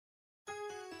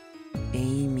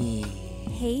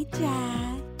Hey,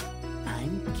 Jack.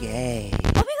 I'm gay. Oh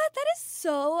my god, that is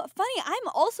so funny. I'm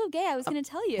also gay. I was going to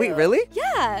tell you. Wait, really?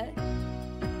 Yeah.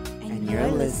 And you're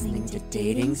listening to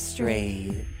Dating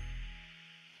Straight.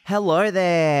 Hello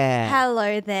there.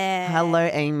 Hello there. Hello,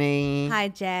 Amy. Hi,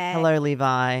 Jack. Hello,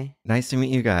 Levi. Nice to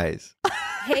meet you guys.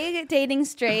 Hey, Dating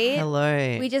Straight.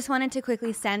 Hello. We just wanted to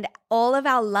quickly send all of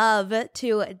our love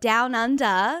to Down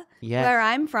Under, Yes. where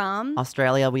I'm from.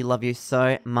 Australia, we love you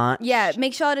so much. Yeah,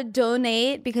 make sure to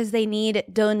donate because they need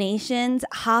donations.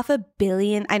 500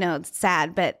 million, I know it's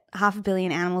sad, but 500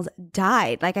 million animals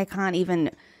died. Like, I can't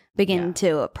even begin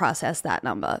to process that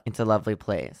number. It's a lovely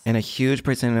place. And a huge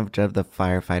percentage of the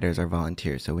firefighters are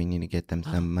volunteers, so we need to get them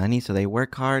some money so they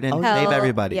work hard and Hell, save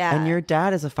everybody. yeah. And your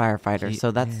dad is a firefighter, He so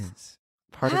that's is.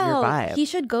 part of your vibe. He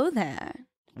should go there.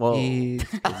 Whoa. He's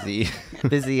busy.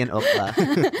 Busy in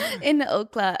Oakland. In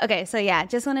Oakland. Okay, so yeah,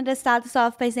 just wanted to start this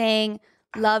off by saying,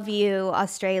 love you,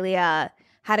 Australia.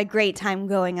 Had a great time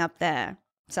going up there.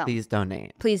 So Please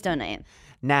donate. please donate.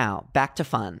 Now, back to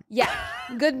fun. Yeah.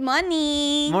 Good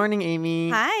morning. Morning, Amy.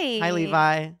 Hi. Hi,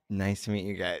 Levi. Nice to meet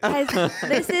you guys. Guys,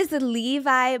 this is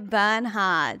Levi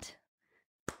Bernhardt.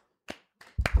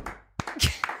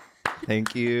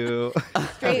 Thank you.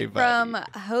 Straight from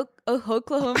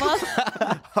Oklahoma.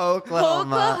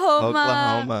 Oklahoma.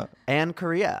 Oklahoma. And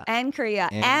Korea. And Korea.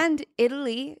 And- And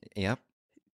Italy. Yep.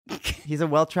 He's a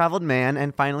well-traveled man,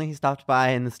 and finally he stopped by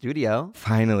in the studio.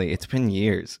 Finally, it's been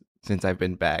years since I've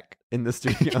been back. In the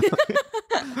studio. Is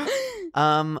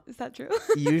that true?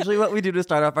 Usually what we do to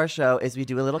start off our show is we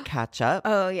do a little catch-up.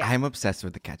 Oh, yeah. I'm obsessed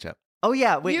with the ketchup. Oh,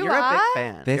 yeah. Wait, You you're a are? big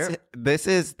fan. This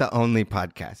is the only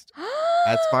podcast.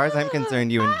 As far as I'm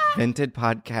concerned, you invented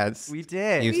podcasts. We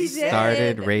did. You We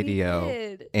started did. radio We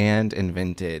did. and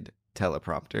invented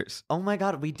teleprompters. Oh, my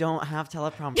God. We don't have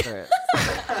teleprompters.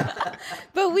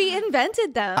 But we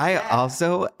invented them. I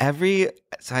also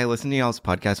so I listen to y'all's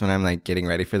podcast when I'm like getting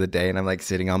ready for the day and I'm like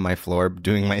sitting on my floor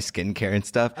doing my skincare and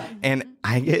stuff. And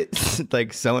I get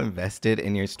like so invested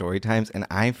in your story times. And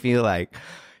I feel like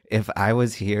if I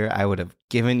was here, I would have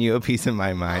given you a piece of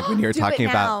my mind when you were Do it talking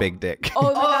now. about Big Dick.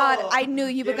 Oh my God. I knew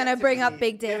you were going to bring up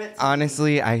Big Dick.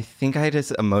 Honestly, I think I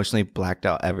just emotionally blacked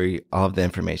out all of the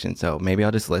information. So maybe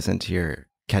I'll just listen to your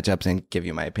catch ups and give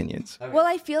you my opinions. Well,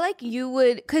 I feel like you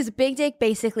would, because Big Dick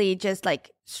basically just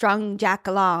like strung Jack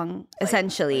along,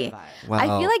 essentially. Well, I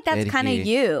feel like that's did kind of he?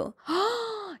 you.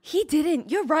 He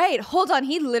didn't. You're right. Hold on.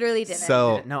 He literally didn't.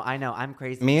 So No, I know. I'm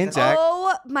crazy. me and Jack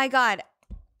Oh my God.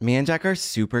 are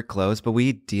super close, but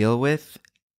we deal with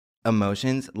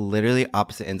emotions literally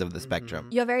opposite ends of the spectrum.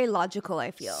 You're very logical,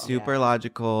 I feel. Super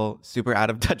logical, super out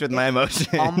of touch with my emotions.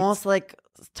 Almost like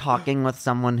talking with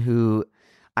someone who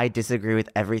I disagree with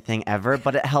everything ever,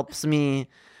 but it helps me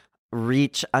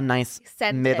reach a nice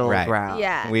Center. middle Right. ground.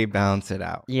 Yeah. We balance it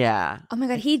out. Yeah. Oh my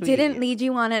God. He Sweet. didn't lead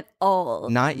you on at all.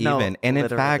 Not No, even. And in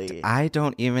fact, literally. I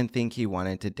don't even think he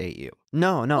wanted to date you.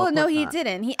 No. Well, of no, course he not.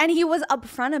 didn't. He was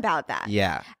upfront about that.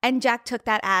 Yeah. And Jack took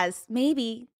that as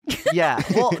maybe. Yeah.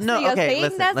 Well, no. So you're Okay.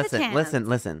 saying there's a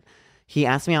Listen. He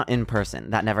asked me out in person.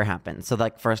 That never happened. So,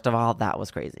 like, first of all, that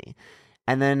was crazy.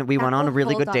 And then we went on will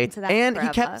really hold good on dates. to that And he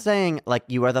forever. kept saying, like,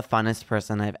 you are the funnest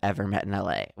person I've ever met in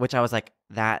LA. Which I was like,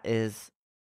 that is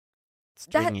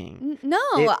stringing. No,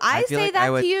 I I feel say like I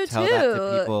that would to you tell too. that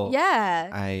to people.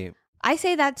 Yeah. I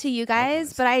say that to you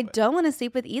guys, but I don't want to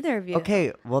sleep with either of you.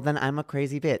 Okay, well then I'm a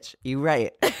crazy bitch. You're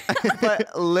right.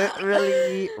 But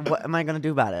literally, what am I gonna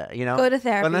do about it? You know, Go to I'm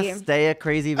therapy. gonna stay a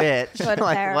crazy bitch. Go to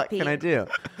Like, what therapy. can I do?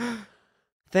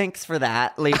 Thanks for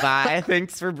that, Levi.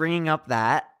 Thanks for bringing up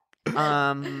that.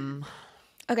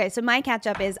 Okay, so my catch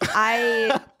up is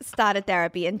I started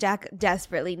therapy and Jack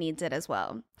desperately needs it as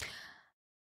well.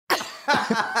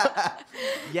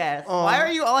 Yes. Why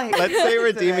are you all hating? Let's say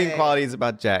redeeming today? qualities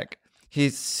about Jack.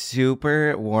 He's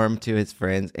super warm to his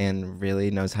friends and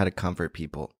really knows how to comfort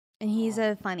people. And he's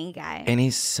a funny guy. And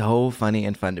he's so funny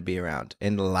and fun to be around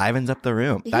and livens up the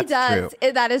room. That's he does.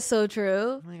 true. That is so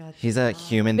true. Oh my god. He's a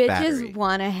human Bitches battery.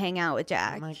 want to hang out with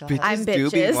Jack. Oh my god. Bitches I'm do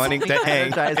be bitches. wanting to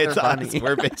hang. Guys are It's us. funny.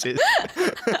 We're bitches.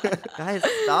 Guys,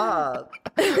 stop.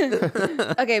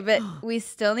 Okay, but we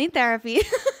still need therapy.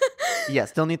 Yeah,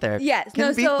 still need therapy. Yes, Can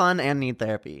no, be so- fun and need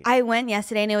therapy. I went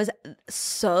yesterday and it was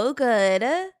so good.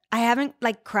 I haven't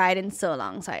like cried in so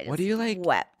long, so I just What do you, like-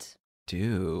 wept.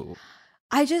 Do.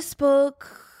 I just spoke.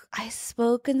 I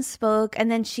spoke and spoke, and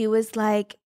then she was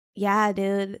like, "Yeah,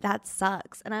 dude, that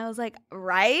sucks." And I was like,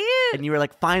 "Right?" And you were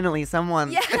like, finally,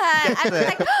 someone. Yeah. I was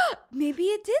like, maybe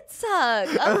it did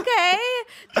suck. Okay.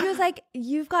 She was like,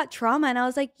 "You've got trauma," and I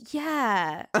was like,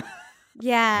 "Yeah."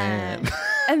 Yeah. Man.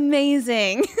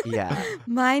 Amazing. Yeah.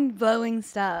 Mind-blowing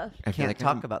stuff. I feel Can't like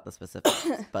talk about the specifics,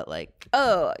 but like,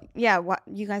 Oh, yeah. What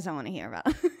you guys don't want to hear about.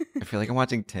 I feel like I'm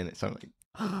watching tennis. So I'm like,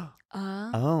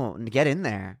 oh, get in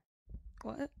there.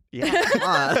 What? Yeah, come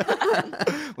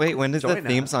on. wait, when does the Join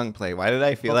theme us. song play? Why did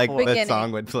I feel like Before. that Beginning.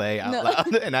 song would play out No.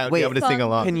 loud and I would Wait, be able to sing song-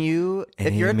 along? Can you,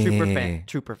 if you're a Amy.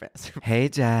 trooper fan, Hey,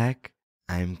 Jack,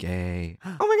 I'm gay.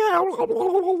 Oh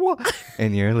my God.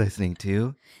 And you're listening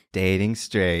to Dating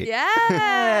Straight.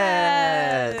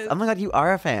 Yes. Oh my God, you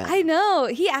are a fan. I know.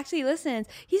 He actually listens.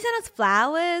 He sent us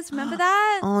flowers. Remember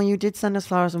that? Oh, you did send us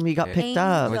flowers when we got picked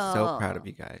I up. was so Angel. proud of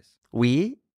you guys.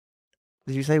 We?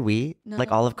 Did you say we? No.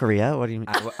 Like all of Korea? What do you mean?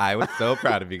 I was so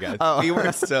proud of you guys. Oh. We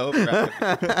were so proud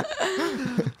of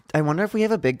you. I wonder if we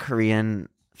have a big Korean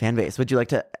fan base. Would you like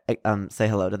to say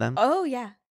hello to them? Oh,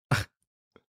 yeah.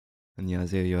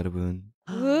 안녕하세요, 여러분.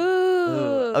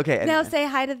 Ooh. Okay, Now anyway. say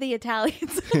hi to the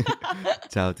Italians.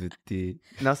 Ciao tutti.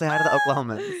 No, say hi to the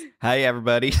Oklahomans. Hi,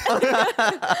 everybody.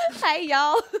 Hi,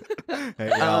 y'all. Hey,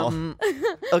 y'all.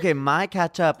 Okay, my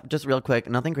catch up, just real quick,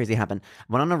 nothing crazy happened.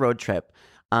 Went on a road trip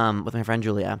with my friend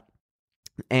Julia,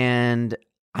 and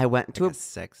I went to Like a a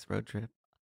sex road trip.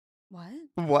 What?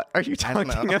 What are you I don't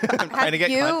talking know. about? I'm trying to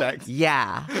get you- context.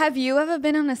 Yeah. Have you ever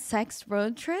been on a sex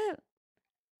road trip?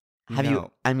 Have you?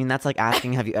 No. I mean, that's like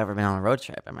asking, have you ever been on a road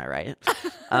trip? Am I right?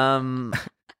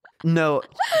 No,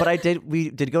 but I did.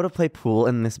 We did go to play pool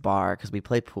in this bar because we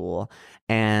play pool,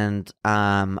 and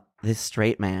this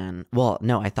straight man. Well,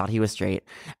 no, I thought he was straight,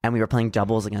 and we were playing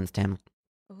doubles against him,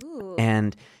 Ooh.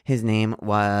 and his name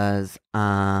was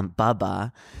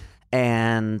Bubba,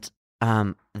 and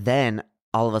then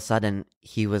all of a sudden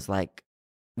he was like,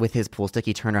 with his pool stick,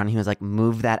 he turned around and he was like,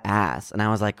 "Move that ass," and I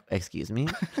was like, "Excuse me."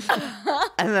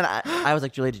 And then I was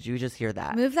like, Julia, did you just hear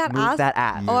that? Move that Move ass? that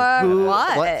ass. Or Who-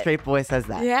 what? What straight boy says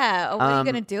that? Yeah. What are you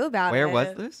going to do about Where it?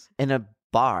 was this? In a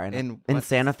bar in In what-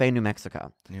 Santa Fe, New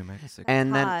Mexico. New Mexico.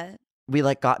 And then Hot. we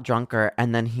like got drunker,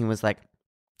 and then he was like,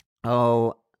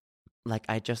 "Oh, like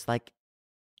I just like,"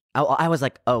 I was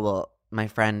like, "Oh well, my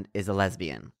friend is a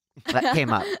lesbian." That came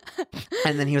up,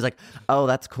 and then he was like, "Oh,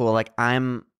 that's cool. Like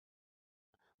I'm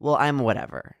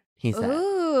whatever." He said,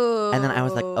 Ooh. and then I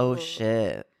was like, "Oh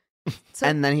shit." So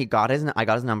And then I got his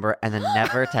number, and then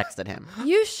never texted him.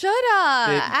 you should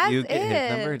have. Did you get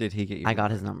his number? Or did he get you? I got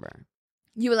his number.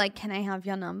 You were like, "Can I have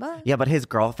your number?" Yeah, but his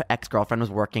ex-girlfriend was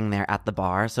working there at the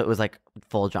bar, so it was like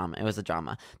full drama. It was a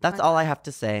drama. That's My all I have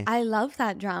to say. I love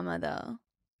that drama though.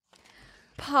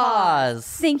 Pause.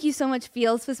 Thank you so much,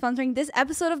 Fields, for sponsoring this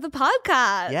episode of the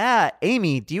podcast. Yeah,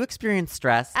 Amy, do you experience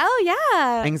stress, Oh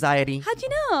yeah. anxiety, How'd you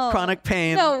know? chronic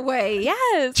pain, No way.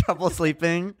 Yes. trouble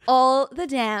sleeping? All the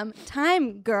damn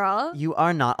time, girl. You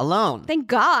are not alone. Thank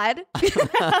God.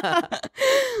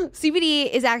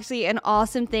 CBD is actually an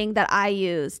awesome thing that I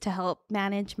use to help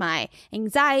manage my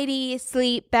anxiety,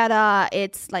 sleep better.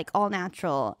 It's like all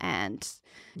natural, and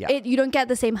Yeah. you don't get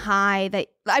the same high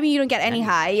you don't get any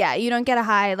high. Yeah, you don't get a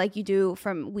high like you do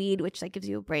from weed, which like gives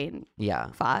you a brain Yeah.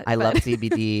 fart. I love but-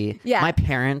 CBD. Yeah. My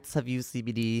parents have used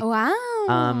CBD.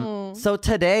 Wow. So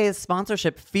today's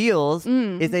sponsorship Feels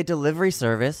is a delivery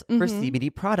service for CBD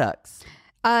products.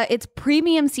 It's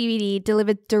premium CBD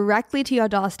delivered directly to your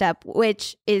doorstep,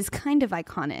 which is kind of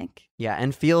iconic. Yeah,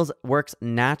 and Feels works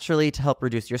naturally to help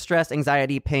reduce your stress,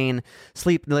 anxiety, pain,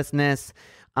 sleeplessness.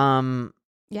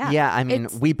 Yeah, I mean,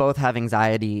 It's- we both have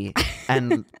anxiety,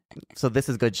 and so this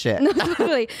is good shit. No,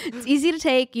 totally. It's easy to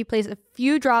take. You place a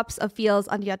few drops of Feels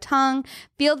under your tongue.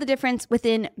 Feel the difference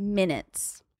within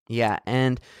minutes. Yeah,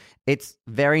 and it's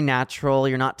very natural.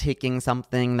 You're not taking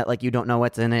something that like you don't know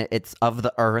what's in it. It's of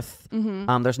the earth.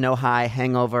 There's no high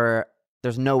hangover.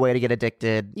 There's no way to get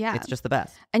addicted. Yeah. It's just the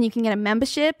best. And you can get a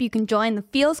membership. You can join the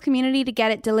Feels community to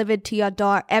get it delivered to your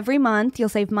door every month. You'll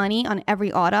save money on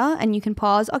every order, and you can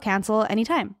pause or cancel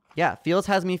anytime. Yeah, Feels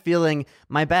has me feeling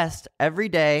my best every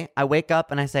day. I wake up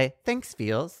and I say, thanks,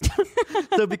 Feels.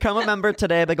 So become a member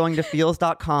today by going to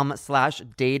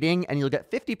feels.com/dating, and you'll get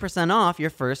 50% off your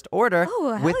first order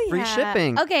Oh, hell with free yeah.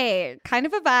 shipping. Okay, kind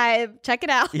of a vibe. Check it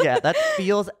out. Yeah, that's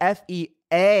Feels,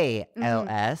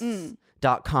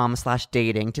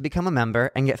 FEALS.com/dating to become a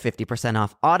member and get 50%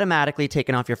 off automatically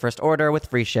taken off your first order with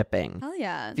free shipping. Hell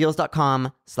yeah.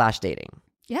 Feels.com/dating.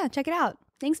 Yeah, check it out.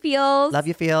 Thanks, Feels. Love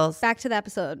you, Feels. Back to the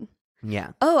episode.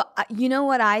 Yeah. Oh, you know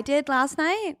what I did last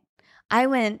night? I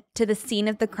went to the scene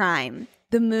of the crime,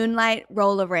 the Moonlight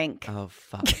roller rink. Oh,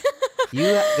 fuck.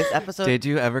 This episode. Did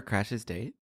you ever crash his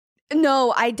date?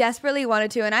 No, I desperately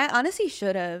wanted to, and I honestly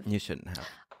should have. You shouldn't have.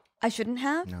 I shouldn't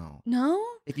have? No. No?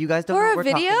 If you guys don't For know a what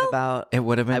we're video? talking about, It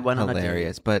would have I been went on a date.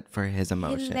 hilarious, but for his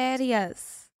emotions.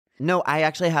 Hilarious. No, I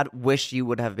actually wish you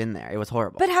would have been there. It was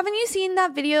horrible. But haven't you seen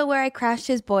that video where I crashed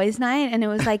his boys' night and it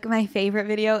was like my favorite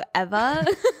video ever?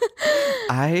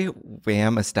 I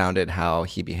am astounded how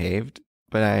he behaved,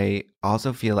 but I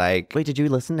also feel like... Wait, did you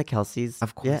listen to Kelsey's?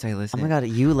 Of course I listened. Oh my God,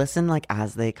 you listen like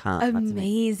as they come.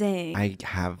 Amazing. I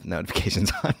have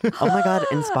notifications on. Oh my God,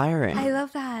 inspiring. I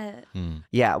love that.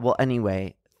 Yeah, well,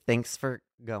 anyway, thanks for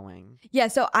going. Yeah,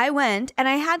 so I went and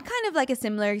I had kind of like a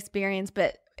similar experience,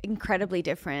 but incredibly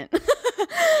different.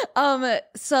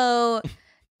 So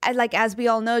as we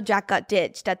all know, Jack got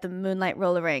ditched at the Moonlight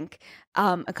Roller Rink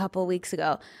a couple weeks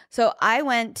ago. So I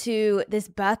went to this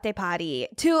birthday party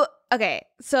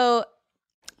so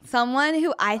someone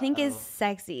who I think is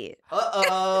sexy.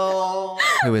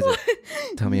 Who is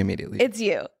it? Tell me immediately. It's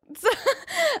you.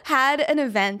 Had an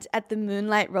event at the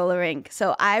Moonlight Roller Rink.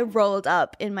 So I rolled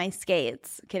up in my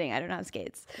skates. Kidding, I don't have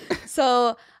skates.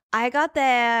 So I got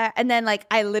there and then like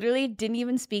I literally didn't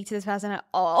even speak to this person at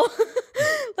all.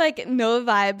 Like no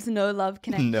vibes, no love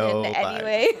connection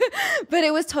anyway. But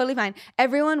it was totally fine.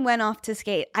 Everyone went off to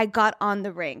skate. I got on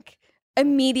the rink.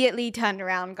 Immediately turned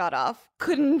around, got off.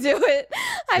 Couldn't do it.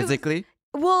 Physically?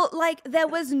 Well, like there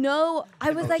was no. I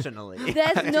was like, there's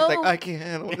no. Like, I can't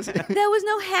handle this. There was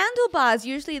no handlebars.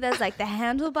 Usually, there's like the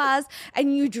handlebars,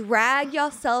 and you drag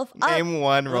yourself up. Name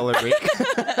one roller rink.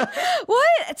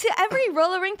 What? To every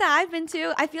roller rink that I've been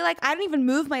to, I feel like I don't even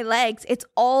move my legs. It's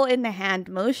all in the hand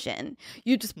motion.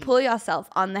 You just pull yourself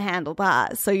on the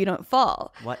handlebars so you don't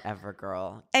fall. Whatever,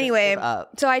 girl. Anyway,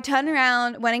 so I turned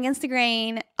around, went against the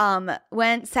grain,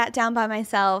 sat down by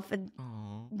myself, and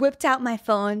whipped out my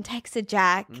phone, texted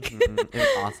Jack. It was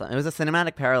awesome. It was a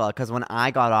cinematic parallel because when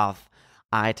I got off,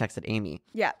 I texted Amy.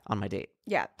 Yeah. On my date.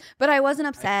 Yeah. But I wasn't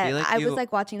upset. Like I was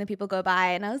like watching the people go by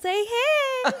and I was like,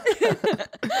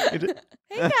 hey.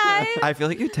 Hey guys. I feel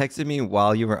like you texted me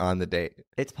while you were on the date.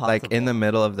 It's possible. Like in the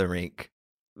middle of the rink.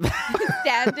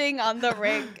 Standing on the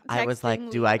rink. I was like,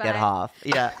 do Levi. I get off?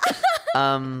 Yeah.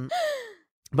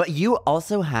 But you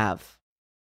also have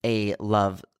a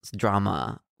love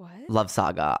drama. What? Love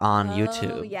saga on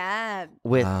YouTube. Yeah.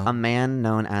 With a man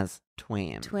known as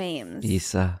Twaimz. Twaimz.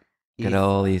 Isa. Good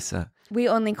old Isa. We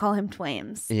only call him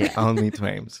Twaimz. Yeah, only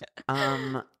Twaimz.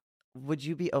 Would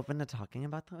you be open to talking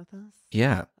about that with us?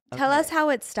 Yeah. Tell us how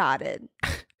it started.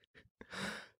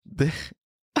 I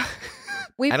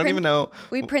don't even know.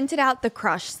 We printed out the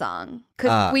Crush song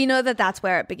because we know that that's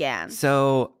where it began.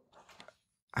 So,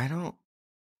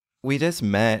 we just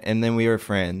met and then we were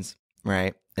friends,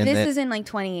 right? And this is in like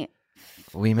 20.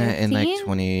 We met in like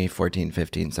 2014,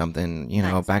 15, something,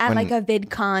 nice. Back at when. Like a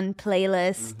VidCon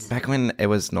playlist. Back when it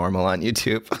was normal on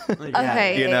YouTube.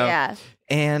 Okay, you know? yeah.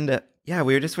 And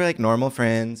we were like normal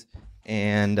friends.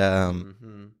 And,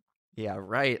 yeah,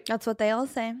 right. That's what they all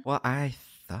say. Well, I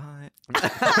thought.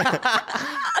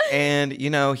 And,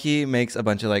 he makes a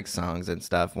bunch of like songs and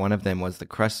stuff. One of them was the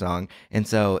Crush song. And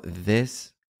so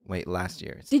last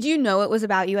year. Did you know it was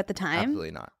about you at the time?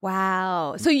 Absolutely not.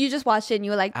 Wow. So you just watched it and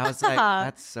you were like, I was like,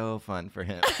 that's so fun for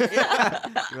him.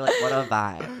 You're like, what a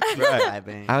vibe.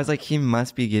 Right. I was like, he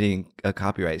must be getting a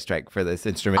copyright strike for this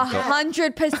instrumental.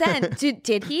 100%.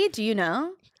 Did he? Do you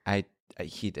know?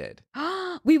 He did.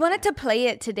 We wanted to play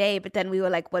it today, but then we were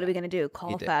like, what are we going to do?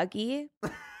 Call Fergie?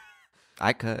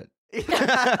 I could.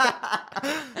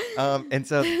 And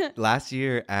so last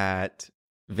year at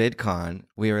VidCon,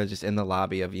 we were just in the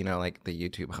lobby of, like the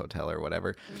YouTube hotel or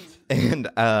whatever. And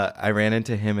I ran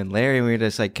into him and Larry, and we were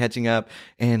just like catching up.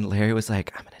 And Larry was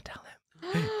like, I'm going to tell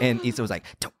him. And Issa was like,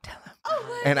 don't tell him.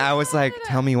 And I was like,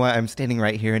 tell me what? I'm standing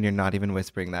right here and you're not even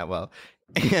whispering that well.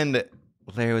 And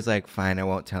Larry was like, fine, I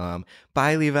won't tell him.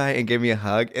 Bye, Levi, and gave me a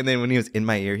hug. And then when he was in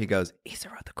my ear, he goes, Issa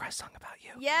wrote the Crush song about you.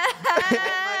 Yeah. Oh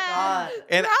my God.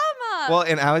 And, drama. Well,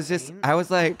 and I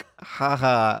was like,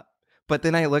 haha. But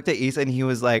then I looked at Issa and he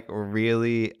was like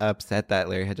really upset that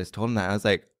Larry had just told him that. I was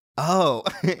like, oh.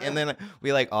 And then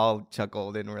we like all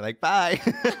chuckled and we're like, bye.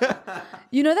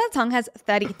 You know that song has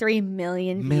 33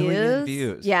 million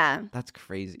views. Yeah. That's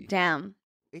crazy. Damn.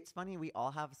 It's funny. We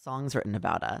all have songs written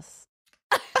about us.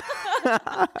 You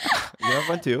have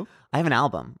one too? I have an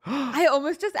album. I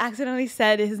almost just accidentally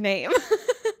said his name.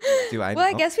 Do I know? Well,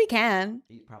 I guess we can.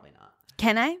 Probably not.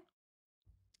 Can I?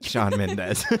 Shawn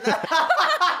Mendes.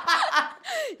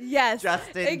 Yes.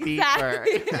 Justin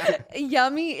exactly. Bieber.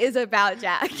 Yummy is about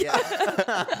Jack. Yeah.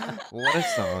 What a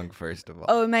song, first of all.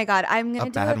 Oh my God. I'm going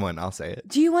to do a bad one, I'll say it.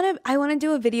 Do you want to? I want to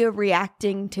do a video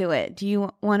reacting to it. Do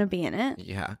you want to be in it?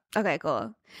 Yeah. Okay,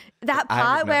 cool. That I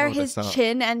part where remember the his song.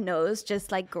 chin and nose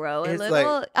just like grow a It's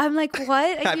little. like- I'm like,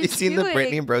 what are Have you seen the doing?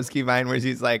 Brittany Broski vine where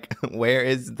she's like, where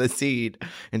is the seed?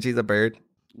 And she's a bird?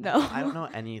 No. I don't know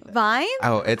anything. Vine?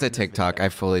 Oh, it's a TikTok. I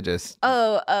fully just.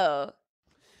 Oh.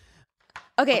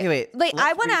 Okay, wait. Like,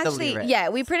 I let's want to read the actually, lyrics. yeah,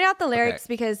 we printed out the lyrics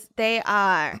because they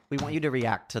are. We want you to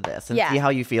react to this and Yeah. see how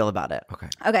you feel about it. Okay.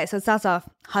 Okay, so it starts off,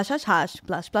 hush, hush, hush,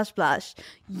 blush, blush, blush.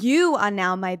 You are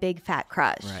now my big fat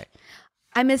crush. Right.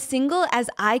 I'm as single as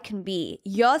I can be.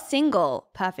 You're single,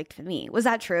 perfect for me. Was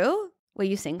that true? Were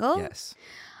you single? Yes.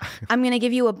 I'm going to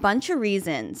give you a bunch of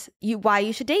reasons why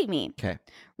you should date me. Okay.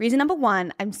 Reason number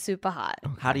 1, I'm super hot.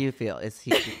 How do you feel? Is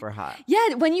he super hot?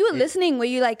 Yeah, when you were listening, were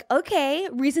you like, okay,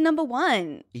 reason number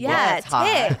 1. Yeah, yes, hot.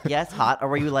 tick. Yes, hot. Or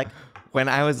were you like, When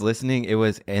I was listening, it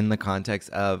was in the context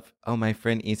of, oh, my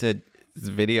friend Issa's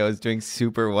video is doing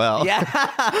super well. yeah.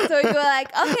 So you were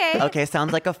like, okay. Okay,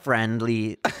 sounds like a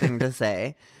friendly thing to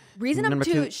say. Reason number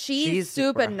 2, she's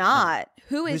super not.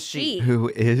 Who is Who's she? she? Who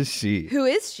is she? Who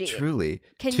is she? Truly.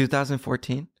 Can you-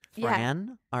 2014? Yeah.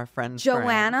 Fran, our friend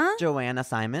Joanna? Fran. Joanna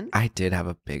Simon. I did have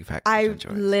a big fat crush I on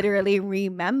Joanna. literally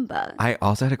remember. I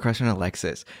also had a crush on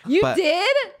Alexis. You but,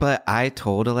 did? But I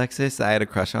told Alexis that I had a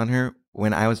crush on her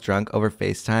when I was drunk over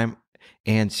FaceTime.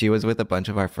 And she was with a bunch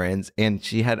of our friends, and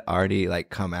she had already like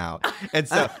come out, and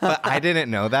so, but I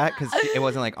didn't know that because it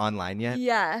wasn't like online yet.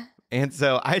 Yeah. And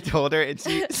so I told her, and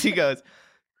she goes,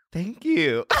 "Thank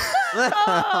you." Oh,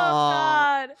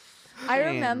 God. I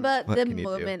Man. remember What the can you do?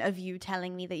 moment of you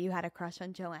telling me that you had a crush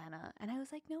on Joanna. And I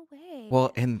was like, no way.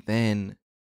 Well, and then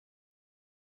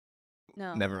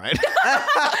no. never mind.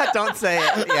 Don't say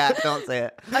it. Yeah, don't say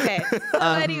it. Okay. So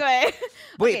anyway.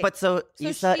 Wait, Okay, but so so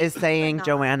Issa she's is super saying not.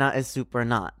 Joanna is super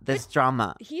not. This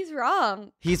drama. He's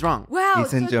wrong. He's wrong. Wow.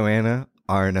 Issa and so- Joanna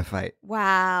are in a fight.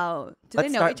 wow. Do Let's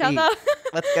they know start each other?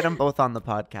 Let's get them both on the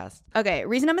podcast. Okay.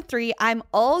 Reason number 3, I'm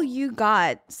all you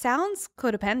got. Sounds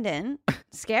codependent.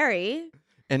 Scary.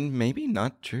 And maybe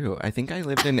not true. I think I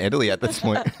lived in Italy at this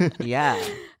point. Yeah.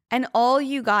 And all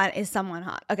you got is someone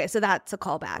hot. Okay. So that's a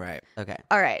callback. Right. Okay.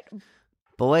 All right.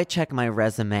 Boy, check my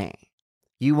resume.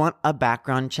 You want a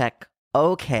background check?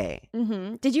 Okay.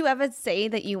 Mm-hmm. Did you ever say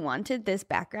that you wanted this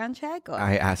background check? Or?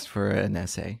 I asked for an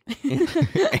essay.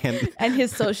 And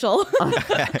his social.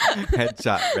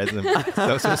 Headshot, resume,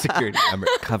 social security number,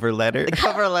 cover letter. The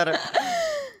cover letter.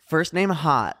 First name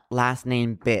hot, last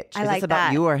name bitch. I Is like this about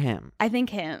that. you or him? I think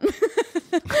him.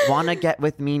 Wanna get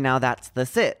with me now? That's the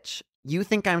sitch. You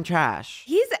think I'm trash?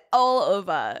 He's all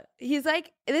over. He's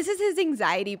like, this is his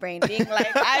anxiety brain being like,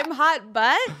 I'm hot,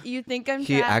 but you think I'm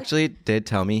He trash? actually did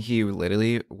tell me he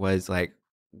literally was like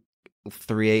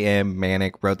 3 a.m.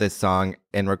 manic, wrote this song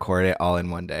and recorded it all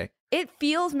in one day. It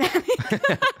feels manic.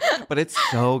 But it's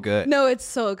so good. No, it's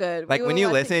so good. Like We when were you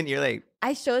watching- listen, you're like,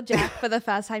 I showed Jack for the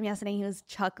first time yesterday. He was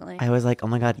chuckling. I was like, oh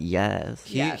my God, yes.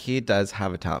 Yeah. he does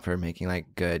have a talent for making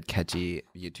like good, catchy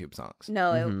YouTube songs.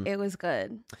 No, Mhm. it was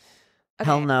good.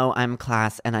 Hell no, I'm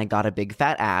class and I got a big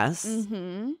fat ass.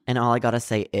 Mm-hmm. And all I gotta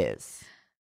say is.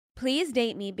 Please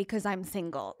date me because I'm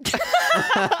single.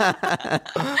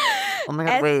 Oh my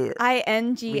God, wait.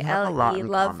 We have a lot SINGLE. in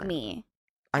Love common. me.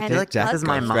 I and feel like Jack this is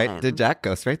my ghostwrite- mind. Did Jack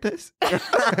ghostwrite this?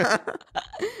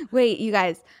 Wait, you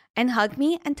guys. And hug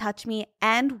me and touch me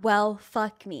and well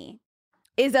fuck me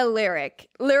is a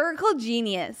lyrical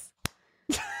genius.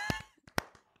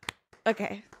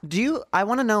 Okay. I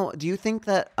want to know, do you think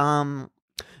that,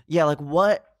 yeah, like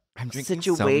what I'm drinking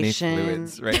so many situation,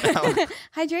 fluids right now.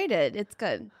 Hydrated. It's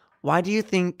good. why do you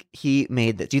think he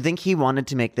made this? Do you think he wanted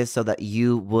to make this so that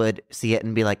you would see it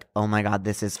and be like, oh my God,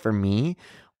 this is for me?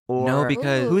 Or No,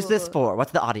 because- who's this for?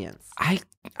 What's the audience?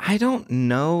 I don't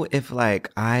know if like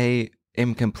I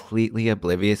am completely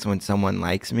oblivious when someone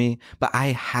likes me, but I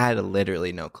had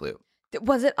literally no clue.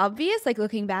 Was it obvious, like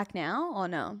looking back now, or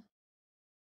no?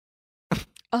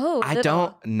 Oh, I little.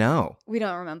 don't know. We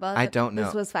don't remember. I that don't know.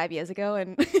 This was 5 years ago,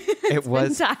 and It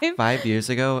was time. 5 years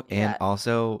ago, and Yeah.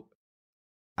 also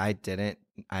I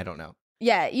don't know.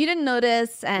 Yeah, you didn't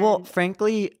notice, and Well,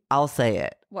 frankly, I'll say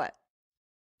it. what?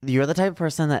 You're the type of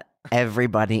person that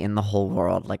everybody in the whole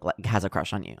world like has a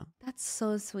crush on you. That's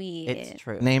so sweet. It's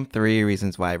true. Name 3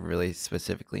 reasons why, really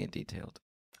specifically and detailed.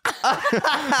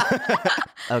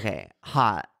 Okay,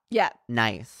 hot, Yeah,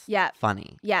 nice, yeah,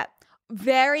 funny. yeah.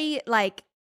 Very like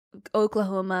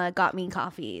Oklahoma got me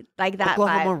coffee, like that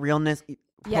Oklahoma vibe. realness,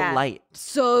 Yeah. polite,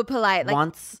 So polite, like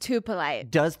wants too polite.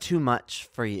 does too much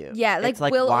for you. Yeah, like, it's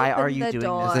like will why open are you the doing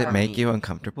door. this? Does for it make me? you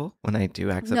uncomfortable when I do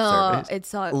accept No, service? it's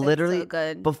so Literally it's so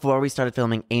good. Before we started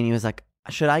filming, Amy was like,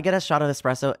 "Should I get a shot of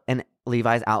espresso?" And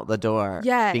Levi's out the door,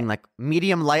 Yeah. being like,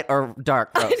 "Medium, light, or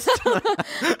dark roast."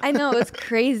 I know, it was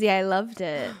crazy. I loved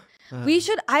it.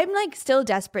 I'm like still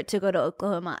desperate to go to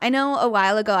Oklahoma. I know a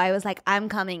while ago I was like, I'm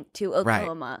coming to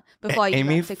Oklahoma before you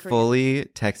Amy went to Korea. fully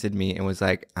texted me and was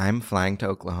like, I'm flying to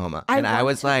Oklahoma. And I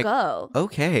was like, go.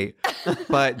 okay.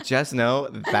 But just know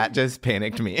that just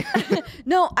panicked me.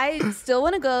 No, I still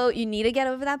want to go. You need to get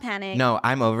over that panic. No,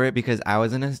 I'm over it because I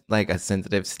was in a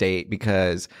sensitive state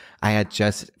because I had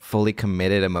just fully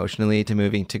committed emotionally to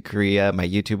moving to Korea. My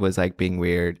YouTube was like being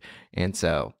weird. And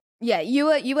so Yeah, you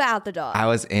were out the door. I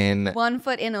was in 1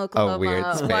 foot in Oklahoma, a weird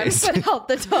 1 space. foot out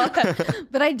the door.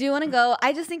 But I do want to go.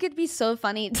 I just think it'd be so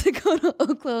funny to go to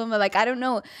Oklahoma. Like, I don't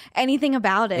know anything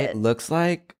about it. It looks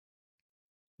like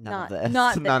None of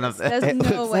this. None of this. There's it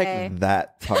no looks way. like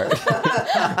that part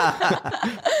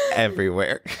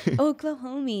everywhere.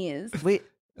 Oklahomies. Wait,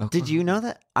 did you know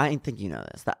that? I think you know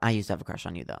this. That I used to have a crush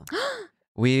on you, though.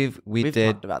 We did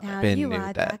talked about that. Now been you knew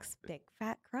are that. Jack's big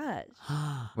fat crush.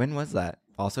 When was that?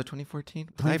 Also 2014?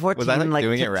 2014, Was I like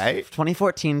doing it right?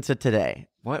 2014 to today.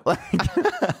 What?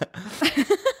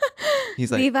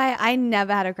 He's like, Levi, I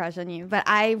never had a crush on you, but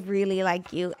I really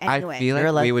like you anyway. I feel You're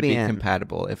a like we would be lesbian.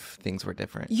 compatible if things were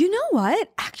different. You know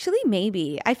what? Actually,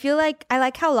 maybe. I feel like I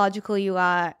like how logical you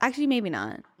are. Actually, maybe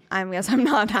not. I guess I'm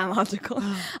not that logical.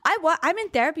 I'm in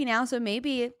therapy now, so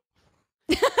maybe.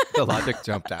 The logic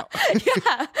jumped out.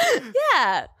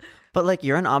 Yeah. But like,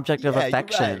 you're an object of Yeah, you're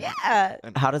affection. right. Yeah.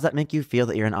 How does that make you feel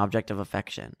that you're an object of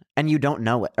affection and you don't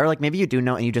know it? Or like maybe you do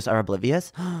know it and you just are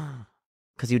oblivious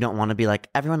because you don't want to be like,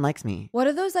 everyone likes me. What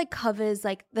are those like covers,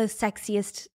 like the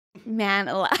sexiest man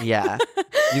alive? Yeah,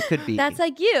 you could be. That's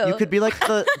like you. You could be like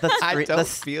I don't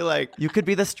feel like you could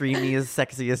be the streamiest,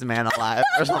 sexiest man alive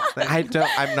or something.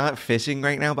 I'm not fishing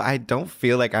right now, but I don't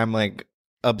feel like I'm like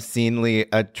obscenely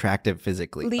attractive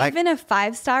physically. Leave Like, in a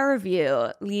 5-star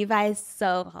review. Levi's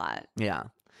so hot. Yeah.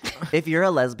 If you're a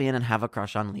lesbian and have a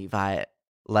crush on Levi,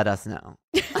 let us know.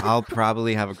 I'll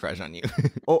probably have a crush on you.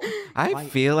 Oh, I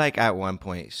feel like at one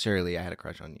point, surely I had a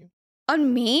crush on you.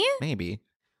 On me? Maybe.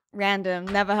 Random.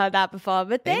 Never heard that before,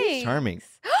 but Amy's thanks. charming.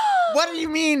 what do you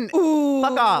mean? Ooh.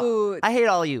 Fuck off. I hate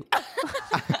all you.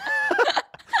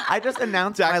 I just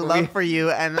announced my love for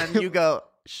you and then you go,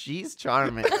 she's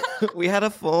charming. We had a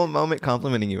full moment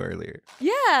complimenting you earlier.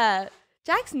 Yeah.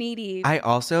 Jack's needy.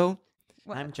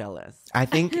 I'm jealous. I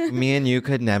think me and you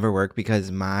could never work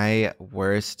because my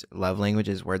worst love language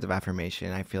is words of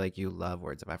affirmation. I feel like you love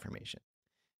words of affirmation.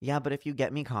 Yeah, but if you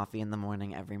get me coffee in the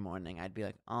morning every morning, I'd be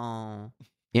like, oh,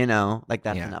 you know, like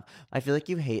that's Yeah. enough. I feel like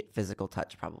you hate physical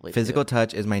touch probably. Physical too.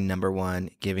 touch is my number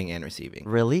one, giving and receiving.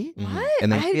 Really? Mhm. What?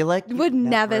 And then I feel like you've would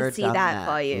never never see done that that.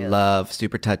 for you. Love,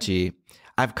 super touchy.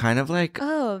 I've kind of like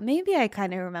Oh, maybe I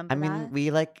kind of remember I mean, that. we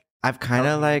like I've kind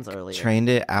of held like hands earlier. trained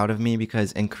it out of me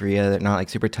because in Korea they're not like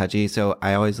super touchy. So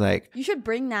I always like You should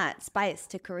bring that spice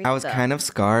to Korea. I was kind of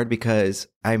scarred because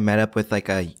I met up with like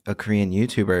a Korean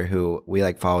YouTuber who we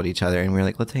like followed each other and we were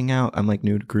like, let's hang out. I'm like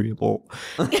new to Korea.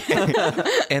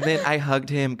 And then I hugged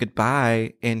him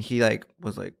goodbye and he like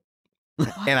was like,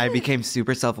 and I became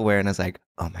super self-aware and I was like,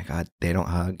 oh my God, they don't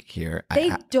hug here.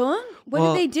 They don't? What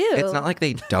Well, do they do? It's not like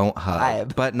they don't hug,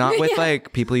 Vibe. but not with Yeah.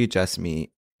 like people you just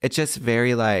meet. It's just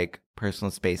very like personal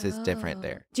space is different Oh.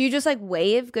 there. Do you just like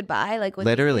wave goodbye? Like what do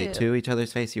you Literally do? to each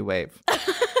other's face, you wave. I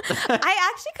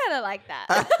actually kind of like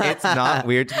that. It's not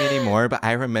weird to me anymore, but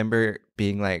I remember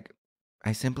being like,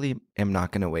 I simply am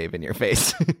not going to wave in your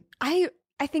face. I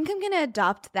think I'm gonna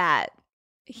adopt that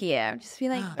here. Just be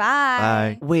like,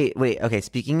 Bye. bye. Wait. Okay,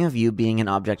 speaking of you being an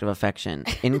object of affection,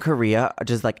 in Korea,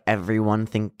 does like everyone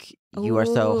think you are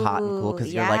so hot and cool because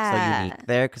Ooh, you're like so yeah. unique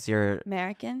there because you're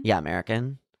American?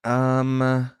 American?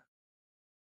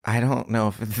 I don't know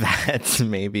if that's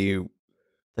maybe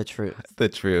The truth. the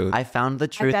truth. I found the I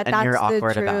truth bet and that's you're the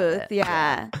awkward truth. about it.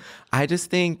 Yeah. I just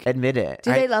think, Admit it.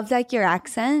 Do they love like your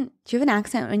accent? Do you have an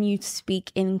accent when you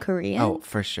speak in Korean? oh,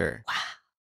 for sure. Wow.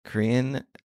 Korean,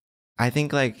 I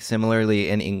think like similarly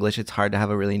in English, it's hard to have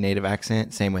a really native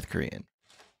accent. Same with Korean.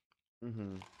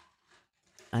 Mm-hmm.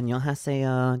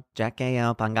 안녕하세요.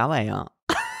 잭게요. 반가워요.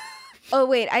 Oh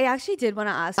wait, I actually did want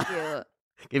to ask you.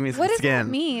 Give me some What does skin.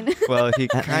 that mean? Well, he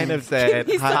kind of said,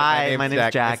 Give me some- Hi, my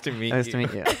name's Jack. Nice to meet Nice you. to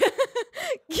meet you.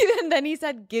 And then he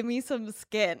said, "Give me some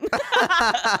skin."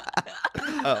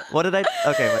 Oh, What did I?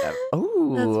 Okay, whatever.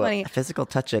 Oh, That's funny. physical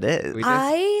touch it is.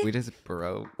 we just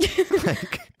broke.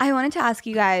 Like, I wanted to ask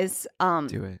you guys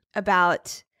do it.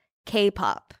 about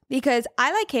K-pop because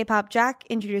I like K-pop. Jack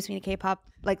introduced me to K-pop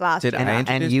like last Did year. I and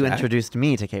introduced you Jack? introduced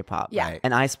me to K-pop. Yeah. Right.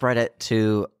 And I spread it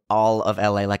to all of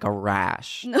LA like a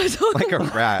rash. No, totally. Like a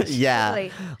rash. Yeah.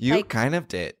 Totally. You Like, kind of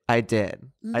did. I did.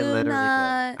 I literally did.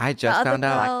 Luna, I the just other found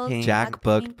out girls, Blackpink. Jack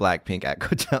booked Blackpink at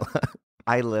Coachella.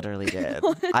 I literally did.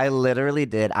 I literally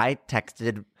did. I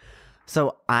texted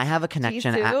So I have a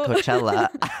connection at Jisoo. Coachella.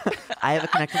 I have a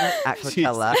connection at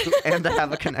Coachella, and I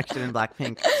have a connection in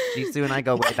Blackpink. Jisoo and I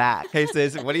go way back. Hey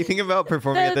sis, what do you think about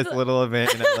performing at this little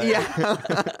event in LA?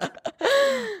 Yeah.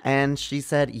 And she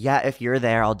said, yeah, if you're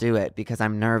there, I'll do it because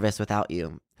I'm nervous without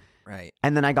you. Right.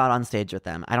 And then I got on stage with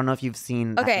them. I don't know if you've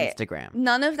seen that Okay. Instagram.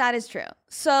 None of that is true.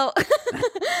 So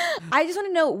I just want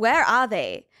to know, where are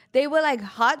they? They were like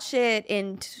hot shit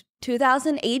in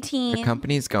 2018. The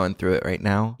company's going through it right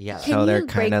now. Yeah. Can So they're you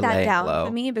break kind of that laying down low.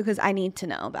 for me? Because I need to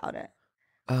know about it.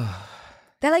 Oh.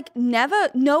 They're like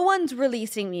no one's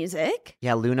releasing music.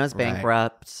 Yeah, Luna's Right.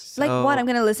 bankrupt. Like So what? I'm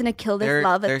going to listen to Kill This they're-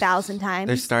 Love they're 1,000 They're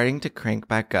times. starting to crank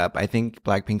back up. I think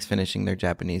Blackpink's finishing their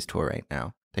Japanese tour right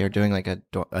now. They're doing like a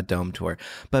dome tour.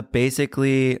 But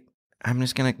basically, I'm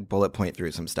just going to bullet point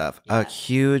through some stuff. Yeah. A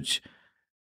huge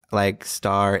like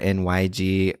star in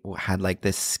YG had like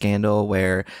this scandal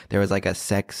where there was like a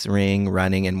sex ring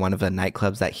running in one of the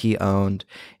nightclubs that he owned,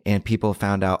 and people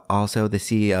found out also the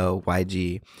CEO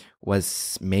YG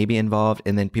was maybe involved,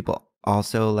 and then people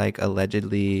also like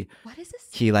allegedly What is this?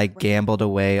 he like gambled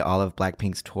away all of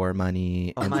Blackpink's tour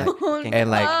money Oh and my like, fucking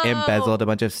and like God. embezzled a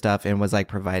bunch of stuff and was like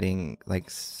providing like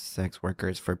sex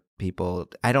workers for people.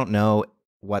 I don't know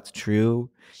what's true.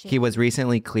 He was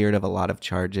recently cleared of a lot of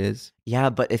charges.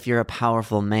 Yeah, but if you're a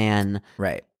powerful man,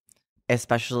 Right.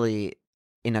 especially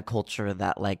in a culture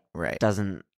that like Right.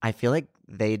 doesn't, I feel like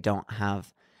they don't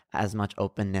have as much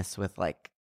openness with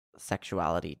like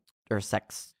sexuality or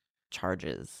sex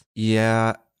charges.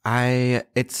 Yeah, I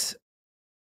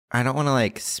don't want to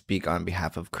like speak on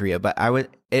behalf of Korea, but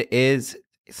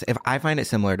if I find it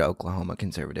similar to Oklahoma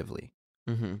conservatively.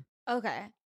 Mm-hmm. Okay.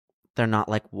 They're not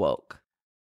like woke.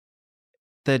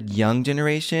 The young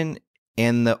generation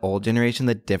and the old generation,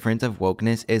 the difference of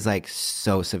wokeness is like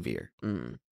so severe.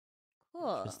 Mm.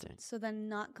 Cool. Interesting. So they're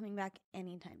not coming back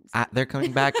anytime soon. They're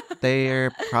coming back. They're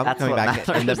probably That's coming what back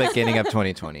in the matters. beginning of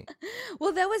 2020.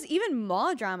 Well, there was even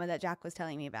more drama that Jack was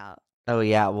telling me about. Oh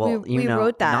yeah, well We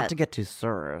wrote that. not to get too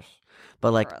serious,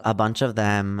 but like Gross. a bunch of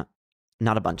them,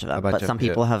 not a bunch of them, bunch but of some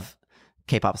people have,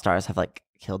 K-pop stars have like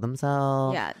killed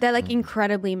themselves. Yeah, they're like Mhm.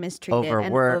 incredibly mistreated and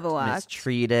Overworked, overworked.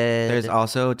 mistreated. There's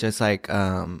also just like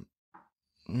I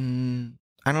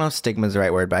don't know if stigma is the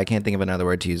right word, but I can't think of another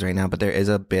word to use right now. But there is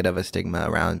a bit of a stigma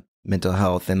around mental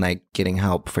health and like getting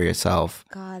help for yourself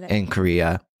God. in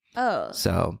Korea. Oh,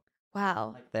 So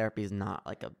wow. like therapy is not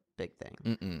like a big thing.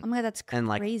 mm-mm. Oh my God, that's And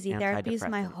like crazy. Therapy is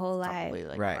my antidepressants whole life. probably,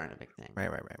 like, Right. aren't a big thing.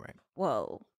 right.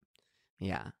 Whoa.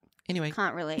 Yeah. Anyway,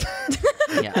 Can't relate.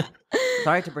 Yeah.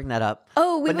 Sorry to bring that up.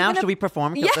 Oh, we but were now gonna, should we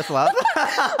perform Kill Yeah. This Love? we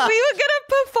were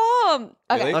gonna perform.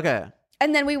 Okay. Really? Okay.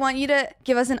 And then we want you to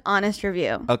give us an honest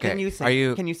review. okay. Can you sing? Are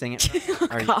you? Can you sing it? Oh,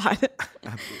 Are you- God.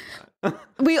 Absolutely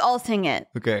We all sing it.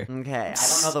 not. Okay. Okay. I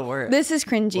don't know the word. This is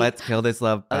cringy. Let's kill this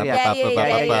love. Oh, yeah,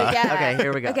 yeah. yeah. Okay,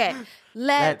 here we go. Okay.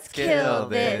 Let's kill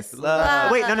this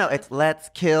love. Wait, no. It's Let's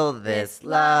Kill This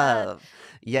Love.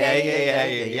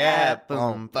 Yeah.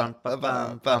 Boom, bum, ba,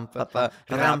 bum, bum, ba, ba,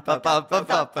 rum, ba, ba, ba,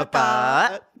 ba, ba,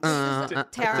 ba.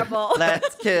 Terrible.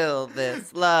 Let's kill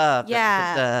this love.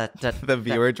 Yeah. The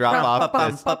viewer drop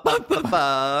off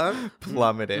this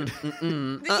plummeted.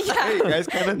 Yeah. You guys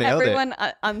kind of nailed Everyone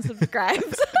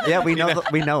unsubscribes. Yeah, we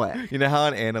know it. You know how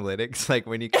on analytics, like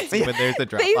when you can see when there's a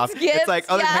drop They off, skip, it's like,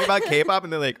 oh, they're yeah. talking about K-pop,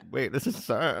 and they're like, wait, this is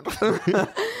sad.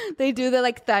 They do the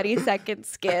like 30-second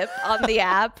skip on the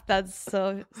app. That's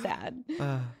so sad.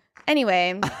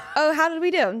 Anyway, oh, how did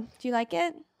we do? Do you like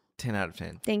it? 10 out of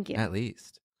 10. Thank you. At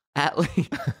least. At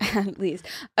least. At least.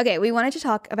 Okay, we wanted to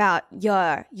talk about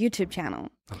your YouTube channel.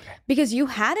 Okay. Because you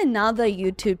had another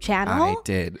YouTube channel I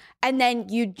did. and then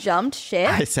you jumped ship.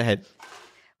 I said,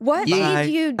 What Yeah. made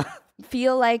you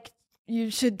feel like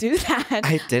you should do that?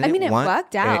 I didn't mean, it want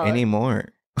worked out. it anymore.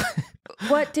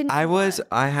 What didn't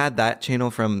I had that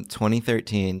channel from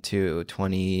 2013 to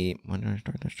when did I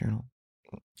start this channel?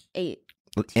 8?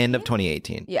 End of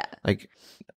 2018. Yeah. Like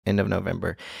end of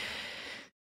November.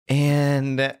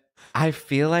 And I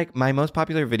feel like my most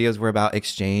popular videos were about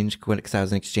exchange because I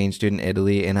was an exchange student in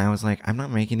Italy, and I was like, I'm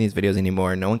not making these videos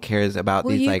anymore. No one cares about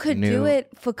Well, these you like could new do it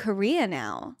for Korea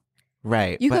now.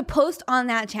 right. You but could post on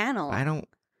that channel. I don't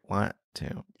want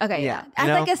to. Okay, Yeah. yeah. As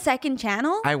You know, like a second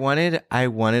channel? I wanted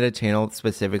a channel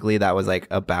specifically that was like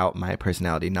about my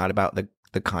personality, not about the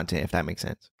content, if that makes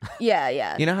sense. Yeah,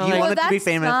 yeah. You know how You like wanted to be that's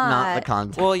famous, not the not-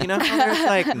 content. well, you know how there's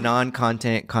like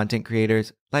non-content content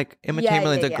creators. Like Emma Yeah,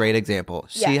 Chamberlain's yeah, a yeah. great example.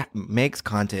 She Yeah. makes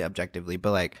content objectively,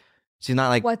 but like she's not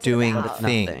like What's it doing about?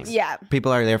 things. Nothing. Yeah.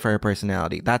 People are there for her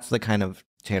personality. That's the kind of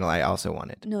channel I also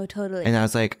wanted. No, totally. And I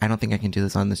was like, I don't think I can do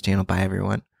this on this channel. Bye,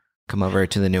 everyone. Come over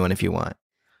to the new one if you want.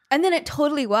 And then it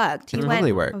totally worked. You It went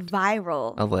totally worked.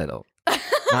 viral. A little.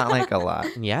 Not like a lot.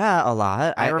 Yeah, a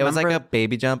lot. I It remember was like a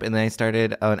baby jump, and then I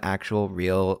started an actual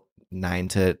real 9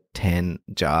 to 10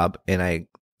 job, and I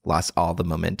lost all the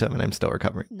momentum, and I'm still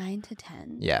recovering. 9 to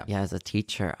 10. Yeah. Yeah, as a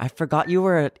teacher. I forgot you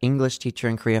were an English teacher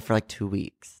in Korea for like 2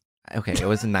 weeks. Okay, it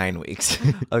was 9 weeks.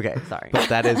 Okay, sorry. But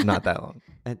that is not that long.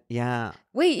 Yeah.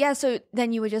 Wait, yeah. So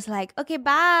then you were just like, okay,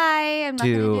 bye. I'm not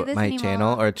gonna do To this my anymore.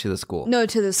 channel or to the school? No,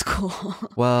 to the school.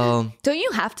 Well, Don't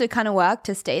you have to kind of work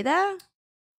to stay there?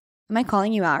 Am I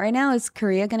calling you out right now? Is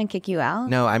Korea gonna kick you out?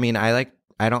 no, I mean, I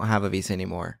don't have a visa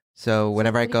anymore. So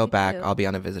whenever I what do go you back, do? I'll be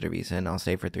on a visitor visa and I'll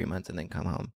stay for 3 months and then come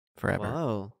home forever.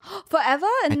 Whoa. Forever,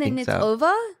 and I then think it's so.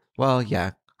 over. Well,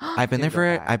 yeah. I've been You there go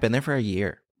for back. I've been there for a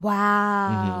year.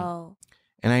 Wow.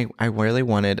 And I really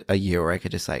wanted a year where I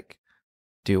could just like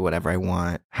do whatever I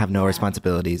want, have no Yeah.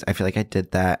 responsibilities. I feel like I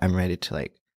did that. I'm ready to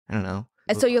like, I don't know.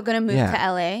 And so you're gonna move Yeah. to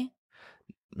LA?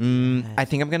 I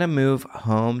think I'm going to move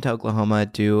home to Oklahoma,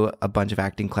 do a bunch of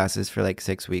acting classes for like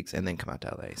 6 weeks and then come out to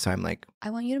LA. So I'm like, I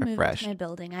want you to move Refreshed. to my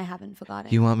building. I haven't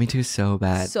forgotten. you want me to so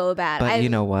bad. so bad. But I you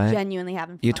know what? Genuinely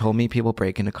haven't. You forgotten. told me people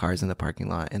break into cars in the parking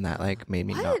lot, and that like made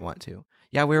me What? not want to.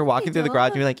 Yeah, we were walking through the garage,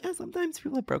 and don't. we were like, yeah, sometimes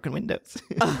people have broken windows.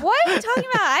 What are you talking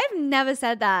about? I've never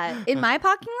said that in my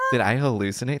parking lot. Did I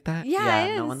hallucinate that? Yeah, I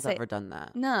no didn't one's say- ever done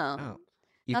that. No, Oh.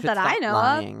 You Not should that I stop know of.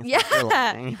 lying. Stop your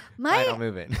Yeah. lying. Fine, I'll my.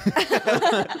 move in.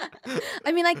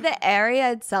 I mean, like the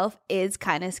area itself is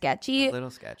kind of sketchy, A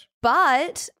little sketch.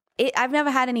 but I've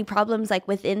never had any problems like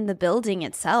within the building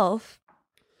itself.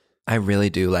 I really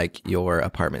do like your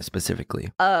apartment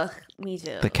specifically. Ugh, me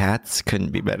too. The cats couldn't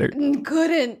be better.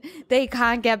 Couldn't. They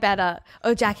can't get better.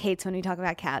 Oh, Jack hates when we talk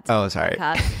about cats. Oh, sorry.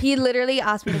 He literally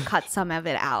asked me to cut some of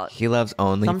it out. He loves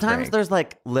only Sometimes Frank. there's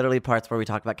like literally parts where we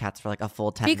talk about cats for like a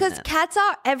full 10 Because minutes. cats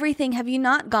are everything. Have you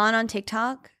not gone on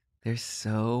TikTok? They're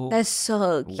so... That's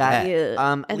so cute. That-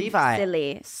 and Levi.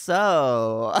 silly.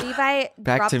 So Levi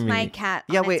Back dropped to me. my cat.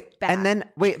 yeah, on wait, its back. and then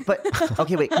wait, but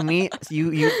okay, wait. Can we?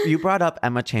 You brought up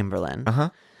Emma Chamberlain. Uh-huh.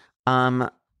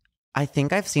 I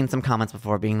think I've seen some comments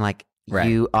before being like, Right.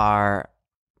 you are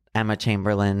Emma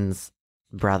Chamberlain's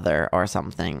brother or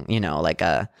something. You know, like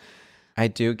a I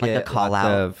do Like a get call lots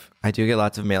out. I do get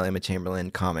lots of male Emma Chamberlain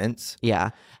comments.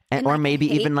 yeah, In, or like, a maybe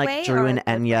even hate like way Drew or and a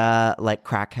good Enya, like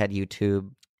crackhead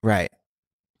YouTube. Right.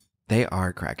 They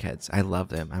are crackheads. I love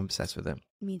them. I'm obsessed with them.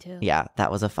 Me too. Yeah,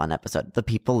 that was a fun episode. The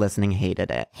people listening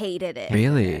hated it. Hated it.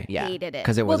 Really? Yeah. Hated it.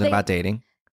 Because it Well, wasn't they- about dating.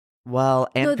 Well,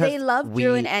 and No, they 'cause love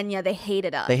Drew and Enya. They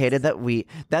hated us. They hated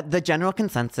that the general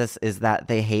consensus is that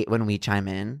they hate when we chime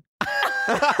in.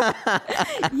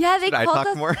 Yeah, they Should I called talk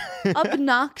us more?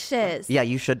 obnoxious. Yeah,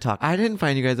 you should talk. I didn't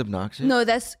find you guys obnoxious. No,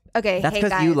 that's okay. That's hey,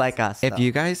 because you guys. like us. If though.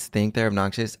 you guys think they're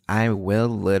obnoxious, I will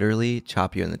literally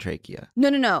chop you in the trachea.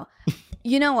 No.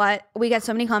 You know what? We get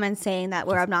so many comments saying that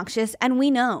we're obnoxious, and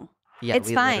we know. yeah, It's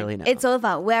we fine. literally know. It's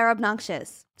over. We're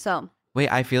obnoxious. So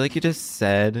Wait, I feel like you just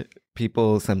said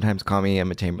people sometimes call me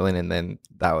Emma Chamberlain, and then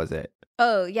that was it.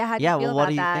 oh yeah, how do Yeah, you feel well,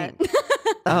 what about do you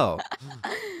that? Oh,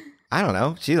 I don't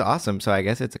know. She's awesome, so I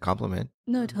guess it's a compliment,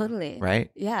 No, totally. right?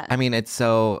 Yeah. I mean, it's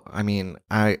so. I mean,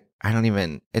 I don't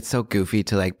even. It's so goofy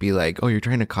to like be like, oh, you're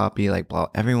trying to copy like blah.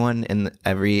 Everyone in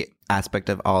every aspect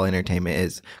of all entertainment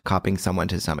is copying someone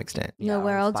to some extent. No, Yeah,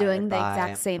 we're all inspired doing the by-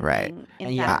 exact same Right. thing. In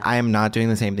And yeah, fact. I am not doing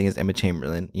the same thing as Emma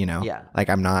Chamberlain. You know, Yeah. like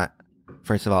I'm not.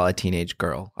 First of all, a teenage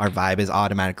girl. Our vibe is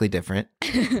automatically different,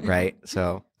 right?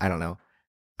 So I don't know.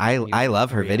 I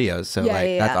love her Korean. videos, so Yeah, like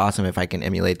yeah, that's yeah. awesome if I can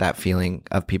emulate that feeling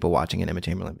of people watching an Emma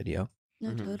Chamberlain video. No,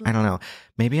 Mhm. totally. I don't know.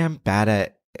 Maybe I'm bad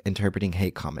at interpreting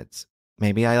hate comments.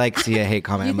 Maybe I like see a hate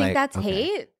comment. You I'm think like, that's okay.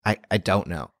 hate? I don't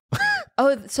know.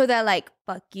 Oh, so they're like,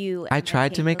 fuck you. I and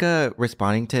tried to hate make a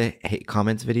responding to hate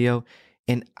comments video,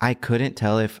 and I couldn't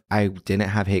tell if I didn't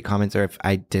have hate comments or if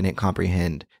I didn't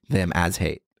comprehend them as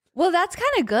hate. Well, that's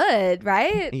kind of good,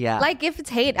 right? Yeah. Like if it's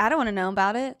hate, I don't want to know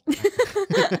about it.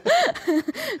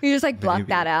 You just like block Maybe.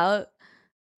 that out.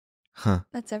 Huh.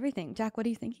 That's everything. Jack, what are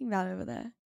you thinking about over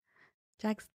there?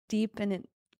 Jack's deep and it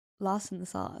lost in the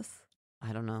sauce.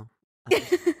 I don't know. I'm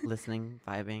just listening,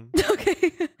 vibing.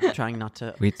 Okay. I'm trying not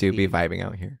to. We do be speak. vibing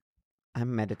out here.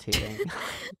 I'm meditating.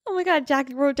 Oh my God, Jack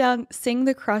wrote down sing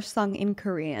the crush song in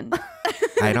Korean.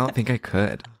 I don't think I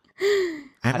could.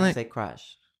 How I'm do you like, say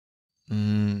crush?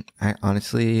 I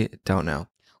honestly don't know.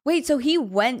 Wait, so he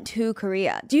went to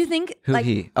Korea. Do you think Who like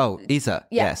he? Oh, Isa.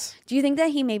 Yeah. Yes. do you think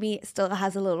that he maybe still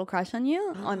has a little crush on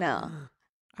you or no?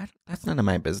 That's none of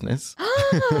my business.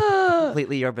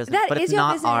 Completely your business, That but is it's your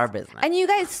not business. our business. And you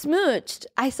guys smooched.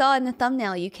 I saw in the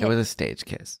thumbnail you It kissed. was a stage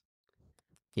kiss.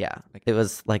 yeah, it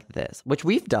was like this, which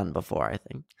we've done before, I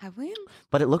think, Have we?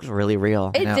 but it looked really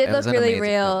real. It I know, did was look an really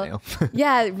amazing real. thumbnail.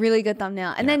 Yeah, really good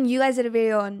thumbnail. And Yeah. then you guys did a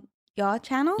video on your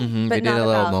channel, We but did not a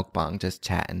little about. mukbang, just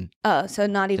chatting. Oh, so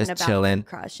not even Just about chilling.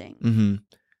 crushing.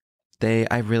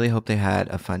 I really hope they had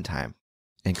a fun time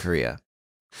in Korea.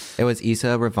 It was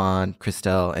Issa, Ravon,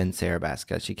 Christelle, and Sarah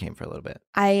Baska. She came for a little bit.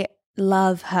 I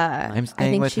love her. I'm I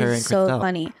staying think with she's her and so Christelle.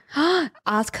 funny.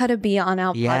 Ask her to be on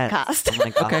our Yes. podcast. Oh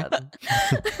my god.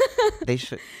 They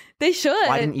should. They should.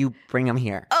 Why didn't you bring them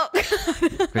here? Oh, God.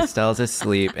 Christelle's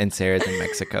asleep and Sarah's in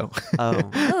Mexico. Oh.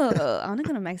 Oh, I want to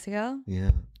go to Mexico.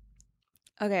 Yeah.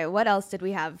 Okay, what else did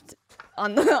we have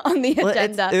on the Well,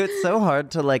 agenda? it's so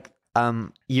hard to like.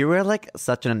 You were like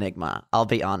such an enigma. I'll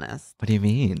be honest. What do you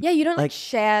mean? Yeah, you don't like Like,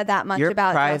 share that much you're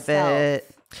about private.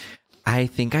 yourself. I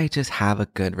think I just have a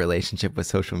good relationship with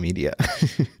social media.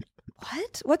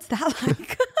 What? What's that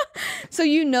like? So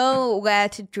you know where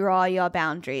to draw your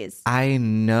boundaries. I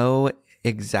know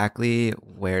exactly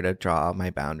where to draw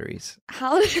my boundaries.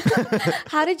 How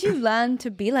did you learn to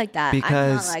be like that? I'm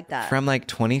Because not like that. from like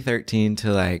 2013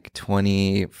 to like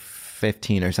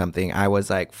 2015 or something, I was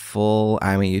like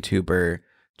I'm a YouTuber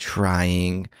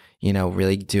trying,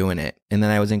 really doing it. And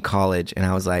then I was in college and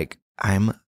I was like,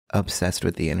 I'm obsessed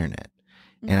with the internet.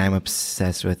 And I'm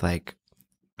obsessed with like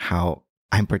how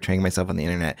I'm portraying myself on the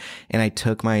internet. And I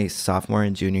took my sophomore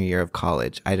and junior year of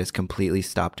college. I just completely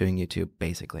stopped doing YouTube.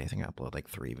 Basically, I think I uploaded like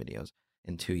 3 videos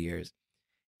in 2 years.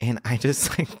 And I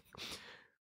just like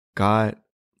got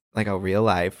like a real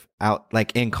life out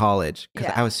like in college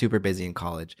because I was super busy in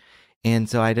college. And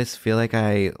so I just feel like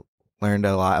I learned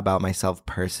a lot about myself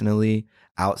personally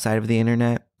outside of the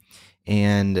internet.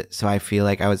 And so I feel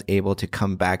like I was able to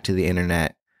come back to the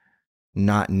internet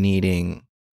not needing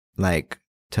like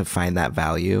to find that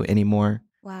value anymore.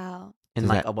 Wow. And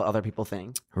like what other people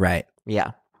think. Right.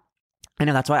 Yeah. I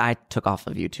know that's why I took off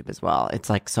of YouTube as well. It's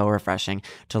like so refreshing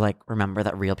to like remember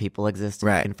that real people exist. And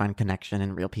Right. you can find connection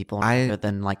in real people rather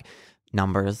than like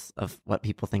numbers of what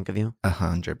people think of you.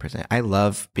 100%. I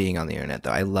love being on the internet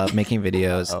though. I love making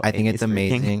videos. I think it's 80s freaking.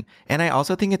 amazing. And I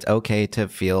also think it's okay to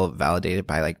feel validated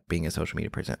by like being a social media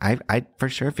person. I for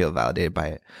sure feel validated by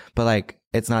it. But like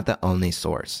it's not the only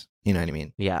source. You know what I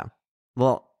mean? Yeah.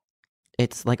 Well,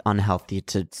 it's like unhealthy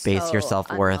to base So your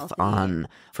self-worth on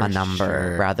For a number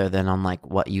sure. rather than on like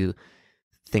what you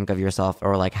think of yourself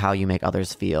or like how you make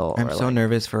others feel. I'm or so like,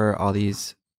 nervous for all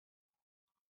these.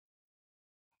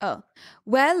 Oh,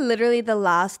 we're literally the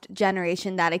last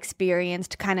generation that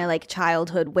experienced kind of like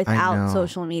childhood without know.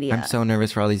 social media. I'm so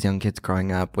nervous for all these young kids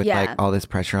growing up with Yeah. like all this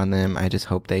pressure on them. I just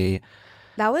hope they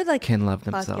that would like can love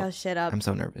fuck your themselves. shit up. I'm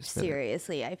so nervous. for that.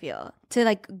 Seriously, I feel to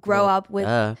like grow up with.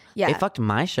 Yeah. It fucked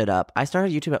my shit up. I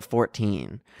started YouTube at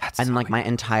 14. That's and so like my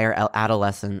entire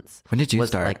adolescence When did you was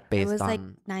start? like It based was on like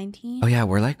 19. Oh yeah,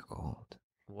 we're like old.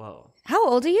 Whoa. How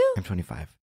old are you? I'm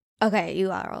 25. Okay, you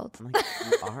are old. I'm like,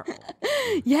 you are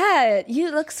old. Yeah,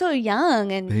 you look so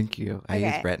young. And Thank you. I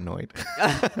use Okay.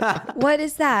 retinoid. what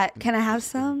is that? Can I have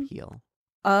some? Peel.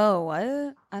 Oh,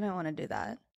 what? I don't want to do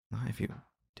that. Not if you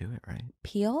do it right.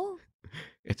 Peel?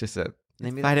 It's just a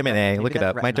Maybe vitamin that's- A. maybe Look it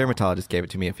that's up. My retinol. dermatologist gave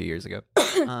it to me a few years ago.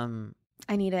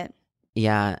 I need it.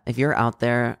 Yeah, if you're out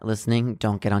there listening,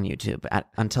 don't get on YouTube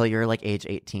until you're like age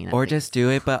 18. at Or least. just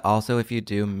do it, but also if you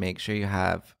do, make sure you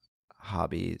have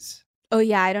hobbies. Oh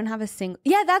yeah, I don't have a single.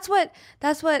 Yeah, that's what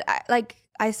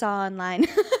I saw online.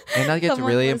 And like it's Someone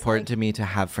really was important like, to me to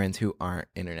have friends who aren't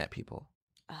internet people.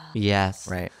 Yes.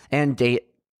 Right. And date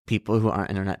people who aren't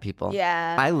internet people.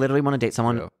 Yeah. I literally want to date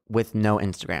someone True. with no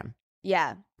Instagram.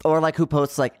 Yeah. Or like who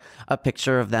posts like a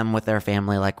picture of them with their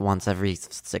family like once every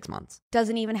 6 months.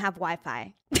 Doesn't even have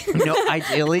Wi-Fi. No,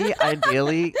 ideally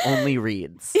only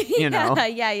reads, you know,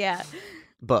 Yeah.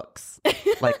 books,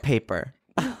 like paper.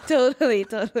 Totally.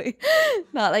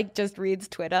 Not like just reads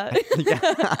Twitter.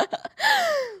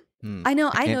 I know.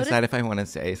 I can't noticed. decide if I want to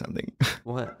say something.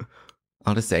 What?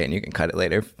 I'll just say it and you can cut it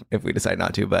later if we decide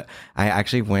not to. But I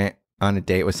actually went on a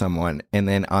date with someone, and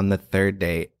then on the third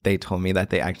date, they told me that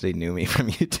they actually knew me from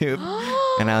YouTube.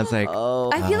 And I was like,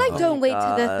 Oh, I feel like oh don't my wait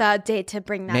to the God. third date to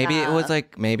bring that maybe up. it was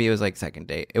like second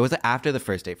date. It was after the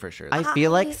first date for sure. I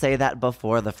feel like say that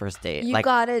before the first date. You like,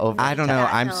 got it. over I don't know. Yeah,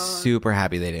 I'm no. super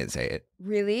happy they didn't say it.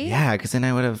 Really? Yeah, because then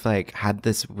I would have like had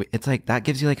this. It's like that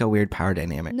gives you like a weird power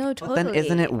dynamic. No, But totally. then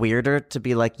isn't it weirder to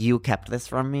be like, you kept this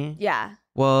from me? Yeah.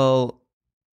 Well,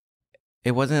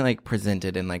 it wasn't like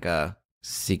presented in like a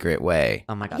secret way.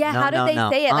 Oh my God. Yeah. No, how did no, they no.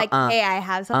 say it? Like, hey, I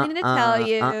have something to tell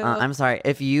you. I'm sorry.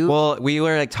 If you. Well, we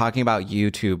were like talking about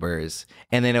YouTubers,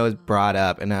 and then it was brought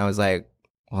up, and I was like,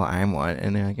 "Well, I'm one,"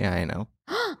 and they're like, "Yeah, I know."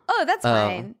 Oh, that's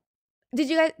fine. Did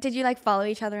you like follow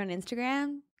each other on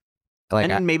Instagram? Like,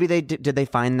 and maybe they did they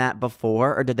find that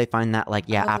before, or did they find that like,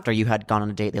 yeah, Oh, after you had gone on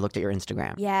a date, they looked at your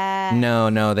Instagram? Yeah.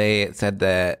 no, they said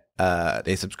that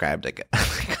they subscribed like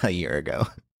a year ago.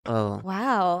 Oh,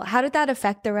 Wow. How did that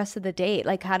affect the rest of the date?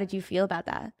 Like, how did you feel about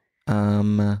that?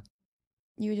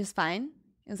 You were just fine?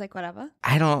 It was like, whatever?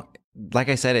 I don't, like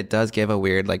I said, it does give a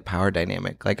weird like power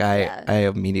dynamic. Like I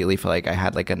immediately feel like I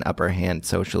had like an upper hand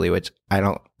socially, which I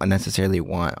don't necessarily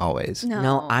want always.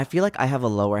 no, I feel like I have a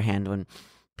lower hand when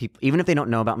people, even if they don't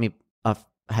know about me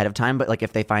ahead of time, but like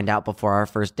if they find out before our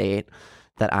first date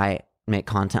that I make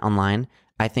content online,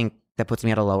 I think that puts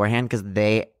me at a lower hand because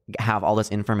they have all this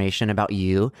information about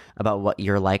you, about what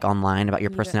you're like online, about your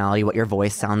personality, what your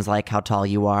voice sounds like, how tall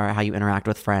you are, how you interact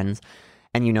with friends,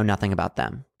 and you know nothing about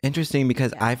them. Interesting,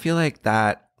 because I feel like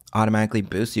that automatically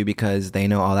boosts you because they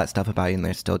know all that stuff about you and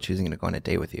they're still choosing to go on a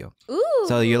date with you. Ooh.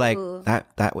 So you're like,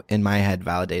 that in my head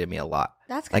validated me a lot.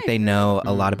 That's kind like of they know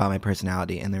a lot about my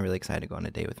personality and they're really excited to go on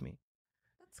a date with me.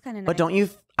 That's kind of nice. But don't you?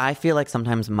 I feel like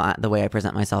sometimes the way I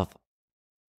present myself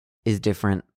is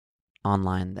different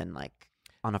online than like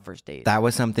on a first date. That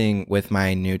was something with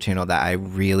my new channel that I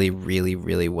really, really,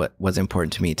 really was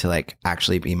important to me to like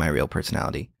actually be my real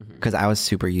personality because I was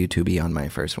super YouTubey on my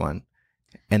first one.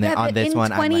 And then on this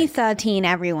one, in 2013,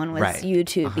 everyone was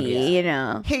YouTubey, you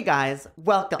know. Hey guys,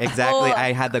 welcome. Exactly.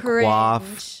 I had the cringe.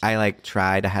 quaff. I like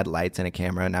tried. I had lights and a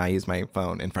camera. Now I use my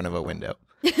phone in front of a window.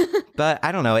 But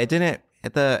I don't know. It didn't.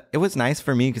 It was nice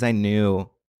for me because I knew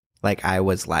like I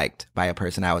was liked by a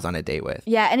person I was on a date with.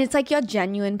 Yeah, and it's like your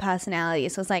genuine personality.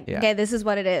 So it's like, okay, this is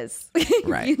what it is.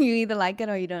 Right. you either like it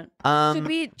or you don't. Should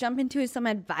we jump into some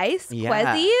advice? Yeah.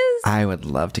 Quezzies? I would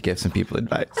love to give some people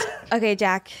advice. Okay,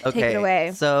 Jack, take it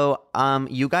away. So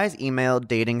you guys emailed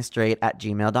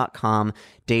datingstraight@gmail.com,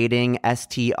 dating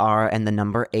STR and the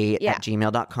number 8 at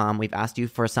gmail.com. We've asked you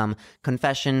for some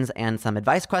confessions and some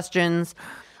advice questions.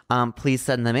 Please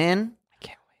send them in.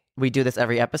 We do this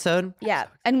every episode. Yeah.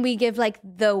 And we give like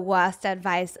the worst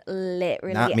advice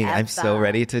literally Not me. ever. I'm so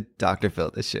ready to Dr. Phil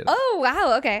this shit. Oh,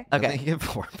 wow. Okay. Okay.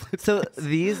 So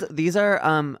these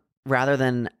are rather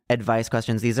than advice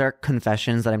questions, these are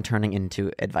confessions that I'm turning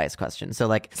into advice questions. So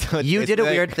like you did a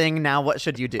weird thing, now what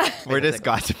should you do? We're just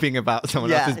gossiping about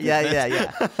someone else's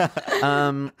business.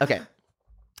 Yeah. Okay.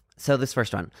 So this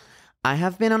first one. I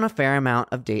have been on a fair amount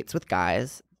of dates with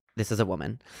guys. This is a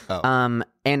woman.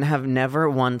 And have never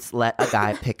once let a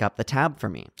guy pick up the tab for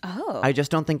me. Oh. I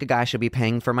just don't think a guy should be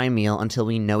paying for my meal until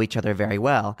we know each other very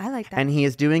well. I like that. And he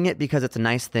is doing it because it's a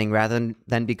nice thing rather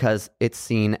than because it's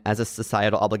seen as a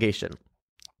societal obligation.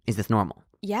 Is this normal?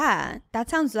 Yeah. That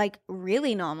sounds like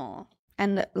really normal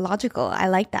and logical. I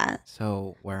like that.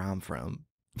 So where I'm from,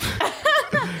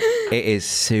 it is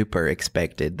super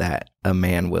expected that a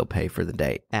man will pay for the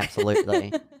date.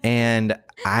 Absolutely. And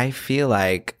I feel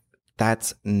like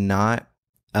that's not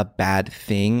a bad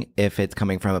thing if it's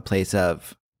coming from a place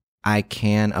of, I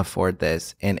can afford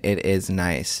this and it is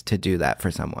nice to do that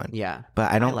for someone. Yeah.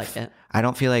 But I like it. I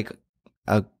don't feel like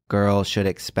a girl should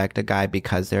expect a guy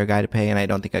because they're a guy to pay. And I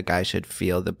don't think a guy should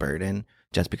feel the burden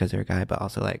just because they're a guy, but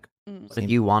also like. If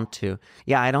you want to.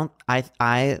 Yeah,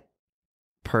 I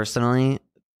personally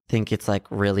think it's like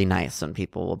really nice when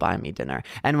people will buy me dinner.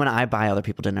 And when I buy other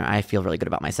people dinner, I feel really good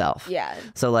about myself. Yeah.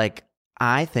 So like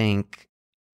I think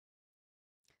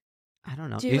I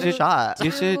don't know. You should shot. You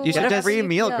should Get a just free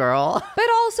meal, girl. But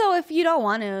also, if you don't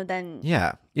want to, then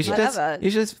yeah, you should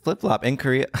just flip flop. In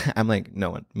Korea, I'm like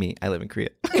no one. Me, I live in Korea.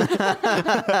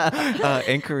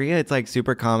 In Korea, it's like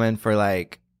super common for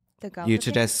like you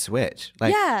to just switch.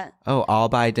 Like, oh, I'll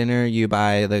buy dinner. You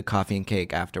buy the coffee and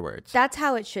cake afterwards. That's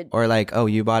how it should be. Or like, oh,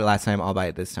 you bought it last time. I'll buy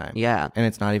it this time. Yeah, and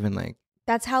it's not even like.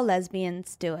 That's how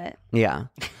lesbians do it. Yeah.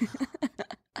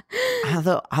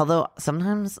 although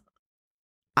sometimes.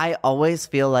 I always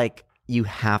feel like you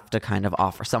have to kind of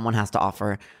someone has to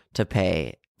offer to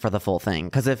pay for the full thing.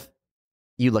 Because if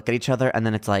you look at each other and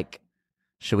then it's like,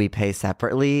 should we pay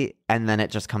separately? And then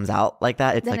it just comes out like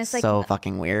that. It's like so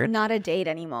fucking weird. Not a date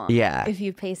anymore. Yeah. If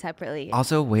you pay separately.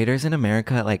 Also, waiters in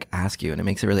America like ask you and it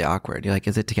makes it really awkward. You're like,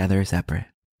 is it together or separate?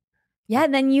 Yeah,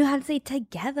 and then you have to say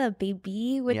together,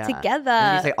 baby. We're together.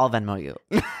 And you say, I'll Venmo you.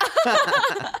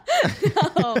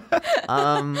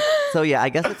 No. So yeah, I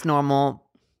guess it's normal.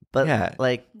 But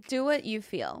like, do what you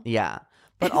feel. Yeah.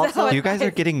 But also, you guys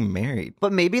are getting married.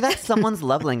 But maybe that's someone's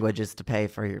love language is to pay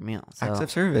for your meal. So. Acts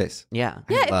of service. Yeah.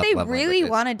 Yeah, if they really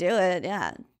want to do it,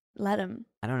 let them.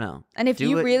 I don't know. And if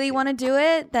you really want to do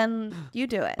it, then you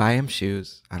do it. Buy him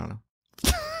shoes. I don't know.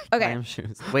 Okay. Buy him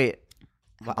shoes. Wait.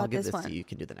 Well, I'll give this to you. You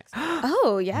can do the next one.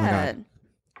 Oh, yeah.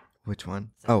 Which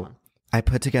one? I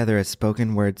put together a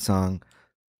spoken word song.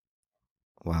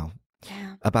 Wow.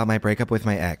 Damn. About my breakup with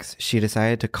my ex. She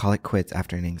decided to call it quits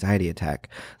after an anxiety attack.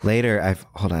 Later,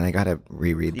 I gotta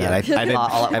reread that. Yeah.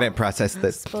 I didn't process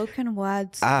this. Spoken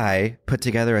words. I put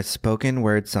together a spoken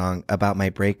word song about my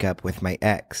breakup with my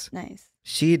ex. Nice.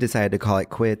 She decided to call it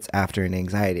quits after an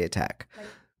anxiety attack.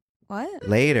 What?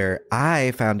 Later,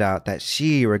 I found out that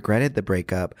she regretted the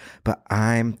breakup, but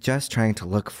I'm just trying to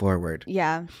look forward.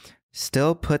 Yeah.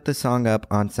 Still put the song up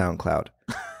on SoundCloud.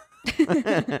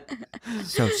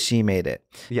 So she made it.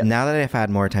 Yeah. Now that I've had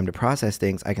more time to process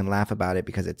things, I can laugh about it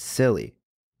because it's silly.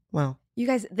 Well, You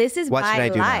guys, this is What should my I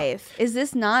do now? life. Is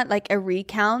this not like a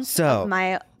recount So- of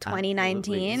my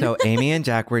 2019? so Amy and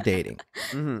Jack were dating.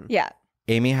 Mm-hmm. Yeah.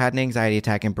 Amy had an anxiety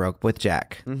attack and broke up with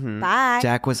Jack. Mm-hmm. Bye.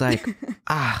 Jack was like,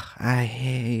 I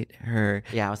hate her.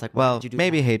 Yeah, I was like, why Well, did you do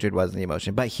maybe that? hatred wasn't the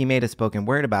emotion, but he made a spoken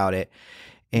word about it.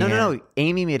 No.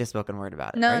 Amy made a spoken word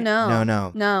about it. No,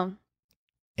 right? no.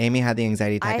 Amy had the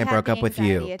anxiety attack I and had broke the up with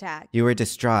anxiety you. Attack. You were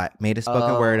distraught, made a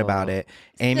spoken word about it.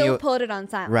 Amy, Still put it on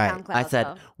Right. SoundCloud. I said,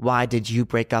 though. why did you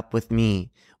break up with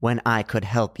me when I could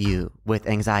help you with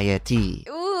anxiety?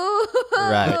 Ooh.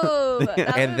 Right.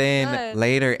 that and was then good.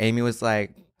 later, Amy was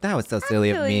like, that was so silly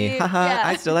of me. Actually, Haha, yeah.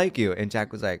 I still like you. And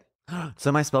Jack was like,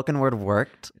 So my spoken word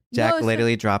worked? Jack No, so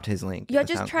literally dropped his link. in You're the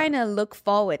just SoundCloud. trying to look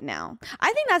forward now.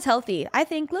 I think that's healthy. I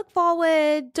think look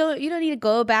forward. You don't need to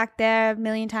go back there a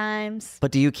million times.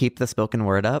 But do you keep the spoken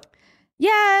word up?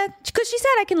 Yeah, because she said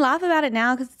I can laugh about it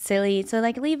now because it's silly. So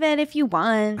like leave it if you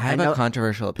want. I have I know, a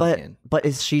controversial But opinion.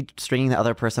 is she stringing the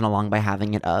other person along by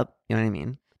having it up? You know what I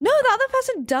mean? No, the other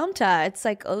person dumped her. It's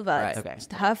like over. Right. It's Okay.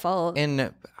 just her fault.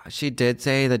 And she did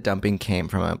say the dumping came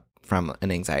from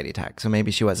an anxiety attack. So maybe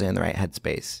she wasn't in the right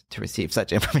headspace to receive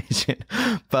such information.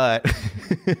 But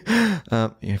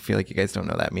I feel like you guys don't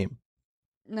know that meme.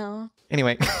 No,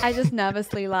 Anyway. I just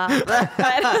nervously laughed. But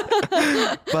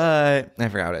I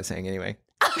forgot what I was saying anyway.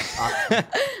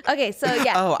 Okay, so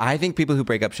yeah, Oh, I think people who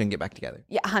break up shouldn't get back together.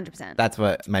 yeah, 100%. That's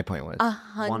what my point was.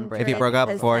 100%. If you broke up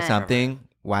for something,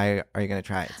 why are you going to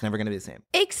try it? It's never going to be the same.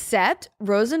 Except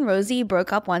Rose and Rosie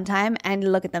broke up one time,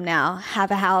 and look at them now.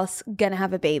 Have a house, gonna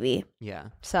have a baby. Yeah.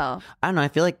 So I don't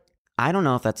know. I don't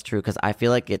know if that's true because I feel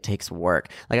like it takes work.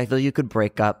 Like I feel you could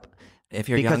break up. If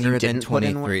you're Because you younger than didn't put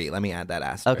in work- 23, let me add that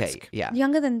asterisk. Okay. Yeah.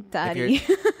 younger than 30.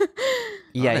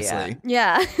 Yeah. Honestly.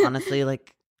 Yeah. Honestly,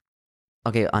 like,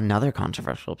 okay, another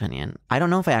controversial opinion. I don't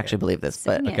know if I actually believe this,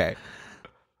 but Sing it. Okay.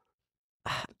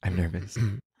 I'm nervous.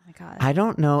 Oh my God. I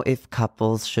don't know if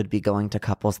couples should be going to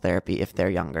couples therapy if they're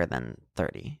younger than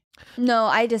 30. No,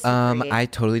 I disagree. I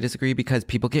totally disagree because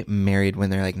people get married when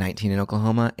they're like 19 in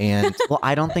Oklahoma, and Well,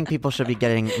 I don't think people should be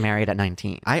getting married at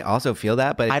 19. I also feel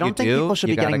that. But if I don't you think do, people should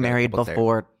you be gotta getting go to married couples therapy.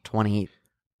 before 20.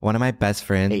 One of my best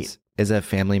friends 8. is a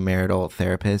family marital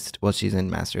therapist. Well, she's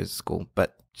in master's school,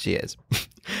 but she is.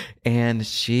 And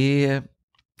she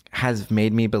has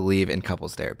made me believe in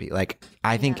couples therapy. Like,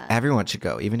 I think Yeah. everyone should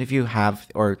go, even if you have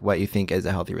or what you think is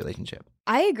a healthy relationship.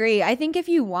 I agree. I think if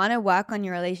you want to work on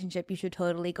your relationship, you should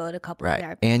totally go to couple Right.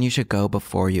 therapy. And you should go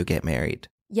before you get married.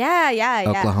 Yeah.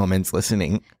 Oklahomans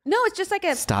listening. No, it's just like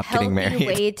a Stop healthy getting married.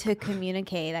 way to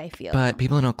communicate, I feel. But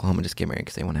people in Oklahoma just get married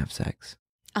because they want to have sex.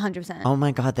 100%. Oh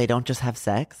my God, they don't just have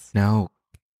sex? No,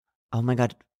 Oh my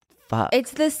God, fuck.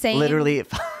 It's the same. Literally.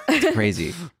 it's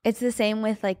crazy. It's the same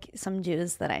with like some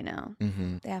Jews that I know.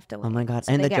 Hmm. They have to wait. Oh my God.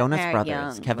 So And they the get Jonas married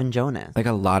brothers, young. Kevin Jonas. Like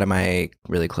a lot of my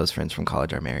really close friends from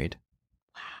college are married.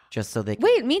 Just so they can.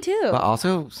 Wait, me too. But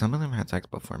also, some of them had sex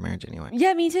before marriage anyway.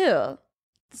 Yeah, me too.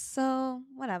 So,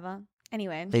 whatever.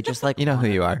 Anyway. They just like. You know who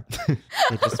you are.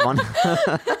 They just want.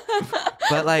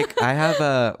 But like, I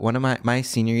have one of my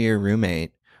senior year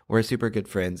roommate. We're super good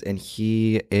friends, and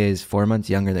he is 4 months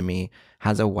younger than me.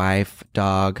 Has a wife,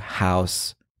 dog,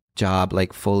 house, job,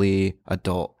 like fully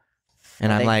adult.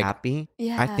 And Are I'm they like, happy?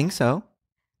 Yeah. I think so.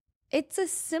 It's a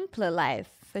simpler life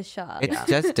for sure. It's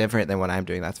just different than what I'm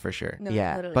doing. That's for sure. No,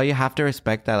 Yeah. totally. But you have to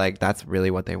respect that. Like, that's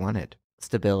really what they wanted.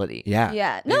 Stability. Yeah.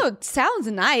 Yeah. No, it sounds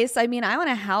nice. I mean, I want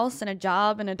a house and a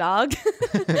job and a dog.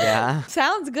 Yeah.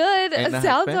 Sounds good. And a Sounds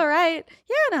husband? all right.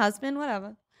 Yeah, and a husband,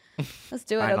 whatever. Let's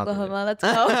do it, Fine, I'll do it. Oklahoma. Let's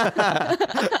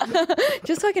go.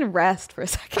 Just so I can rest for a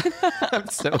second. I'm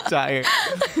so tired.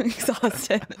 I'm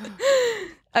exhausted.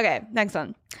 Okay, next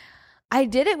one. I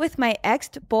did it with my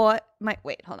ex-boy.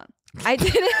 Wait, hold on. I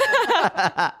did it.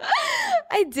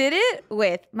 I did it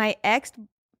with my ex.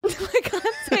 I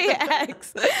can't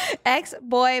say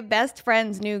ex-boy best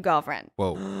friend's new girlfriend.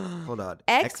 Whoa. Hold on.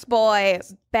 Ex-boy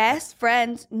best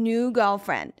friend's new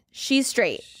girlfriend. She's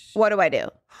straight. What do I do?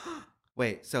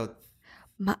 Wait, so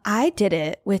I did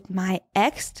it with my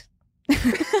ex.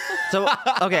 So,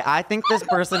 okay, I think this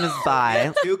person is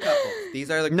bi. two couples. These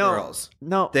are the No. girls.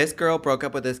 No. This girl broke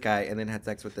up with this guy and then had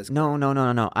sex with this girl.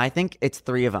 No. I think it's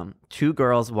 3 of them. 2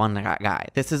 girls, 1 guy.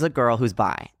 This is a girl who's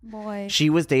bi. Boy. She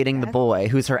was dating the Best boy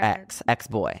who's her friend.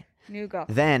 ex-boy. New girl.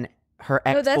 Then her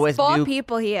No, ex-boy's there's 4 new...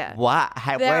 people here. What?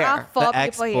 There are Where? 4 The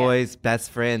people here. ex-boy's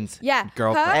best friend's Yeah.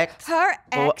 girlfriend. Her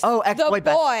ex. Oh, ex-boy the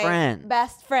best boy, friend.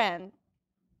 Best friend.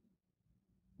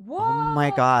 Whoa. Oh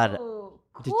my God.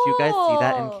 Did you guys see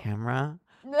that in camera?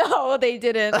 No, they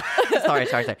didn't. Sorry.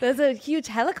 There's a huge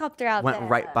helicopter out Went there.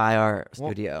 right by our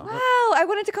studio. Wow, I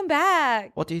wanted to come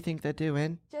back. What do you think they're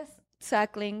doing? Just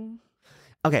circling.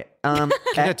 Okay.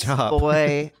 Get a job.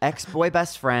 Ex-boy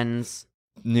best friends.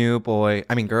 New boy.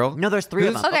 I mean, girl. No, there's 3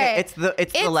 of them. Okay. It's the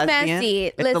It's lesbian. messy.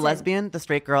 It's the Listen. lesbian, the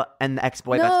straight girl, and the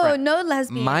ex-boy best No, friend. no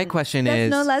lesbian. My question There's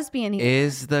is, no lesbian here.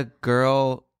 is the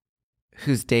girl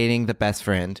who's dating the best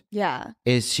friend, Yeah.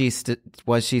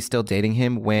 was she still dating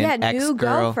him when Yeah, new ex-girl?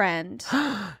 girlfriend.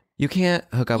 You can't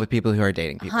hook up with people who are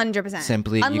dating people. 100%.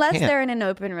 Simply, you unless can't. they're in an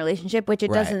open relationship, which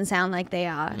it Right. doesn't sound like they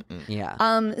are. Yeah.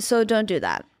 So don't do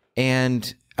that.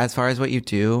 And as far as what you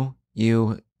do,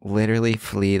 you literally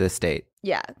flee the state.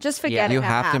 Yeah, just forget it. You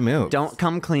have to move. Don't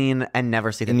come clean and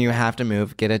never see the... And you have to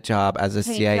move. Get a job as a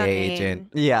Change CIA your name. agent.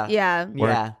 Yeah.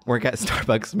 Yeah. Work at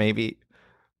Starbucks, maybe.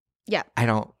 Yeah. I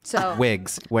don't. So-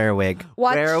 Wigs. Wear a wig.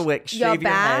 Watch Wear a wig. your Shave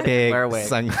your back. head. Big Wear a wig.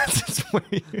 sunglasses.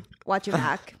 Watch your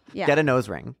back. Yeah. Get a nose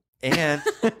ring. and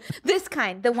This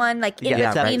kind, the one like in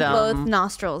Yeah, between septum. both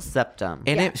nostrils. Septum.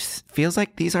 and Yeah. it feels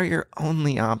like these are your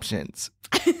only options.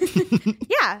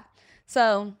 Yeah.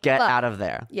 So Get look, out of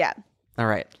there. Yeah. All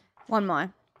right. One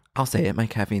more. I'll say it. My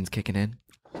caffeine's kicking in.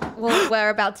 Well, we're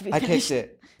about to be finished.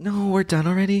 it. No, we're done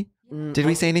already. Did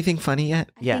we say anything funny yet?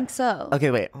 I Yeah. think so.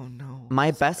 Okay, wait. Oh no.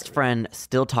 My best friend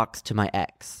still talks to my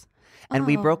ex. And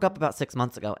we Oh. broke up about 6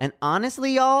 months ago. And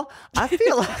honestly, y'all, I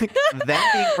feel like them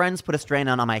being friends put a strain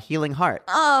on my healing heart.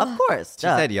 Oh. Of course. She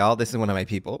said, y'all, this is one of my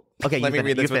people. Okay, let you me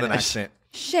read this you with an finish. accent.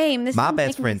 Shame. This My is best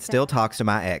making friend me still sick. talks to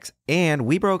my ex, and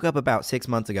we broke up about 6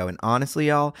 months ago. And honestly,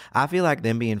 y'all, I feel like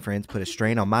them being friends put a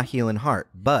strain on my healing heart.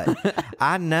 But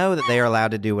I know that they are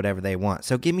allowed to do whatever they want.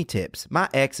 So give me tips. My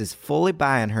ex is fully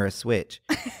buying her a Switch,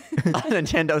 A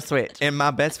Nintendo Switch. and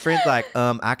my best friend's like,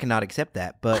 I cannot accept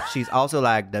that. But she's also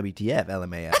like, WTF,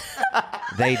 LMAO.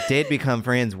 They did become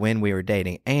friends when we were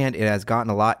dating, and it has gotten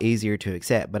a lot easier to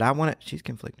accept. But I want to. She's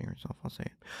conflicting herself. I'll say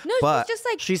it. No, But- she's just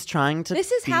like, She's trying to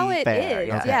this is be how it fair. is.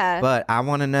 Yeah. Yeah. But I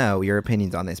want to know your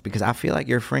opinions on this because I feel like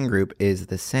your friend group is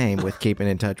the same with keeping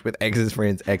in touch with exes,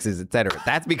 friends, exes, etc.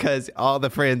 That's because all the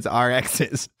friends are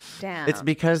exes. Damn. It's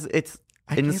because it's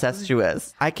I can't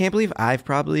incestuous. I can't believe I've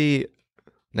probably.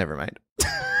 Never mind.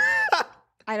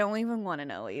 I don't even want to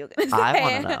know what you're going to say. I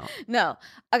wanna know. No.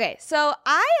 Okay. So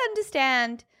I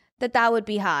understand that would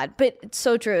be hard, but it's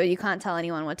so true. You can't tell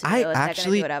anyone what to do. I They're gonna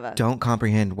actually do whatever. don't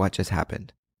comprehend what just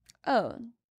happened. Oh,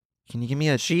 Can you give me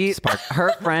a She, spark?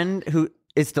 her friend who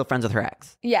is still friends with her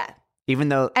ex, yeah. even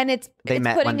though And it's They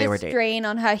met putting when they a were dating. strain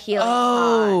on her healing.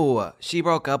 heart. Oh, she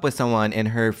broke up with someone and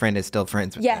her friend is still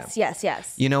friends with them.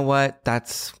 Yes. You know what?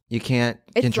 You can't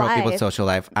It's control people's life. social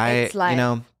life. It's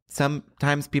life.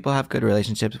 Sometimes people have good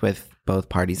relationships with both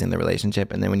parties in the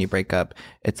relationship, and then when you break up,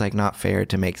 it's like not fair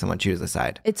to make someone choose a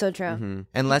side. It's so true. Mhm.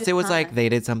 Unless just it was like can't. they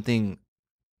did something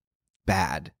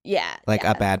bad, Yeah. like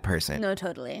yeah. a bad person. No,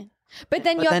 totally. But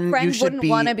then But your then you friend should wouldn't be-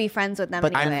 want to be friends with them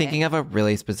but anyway. I'm thinking of a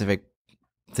really specific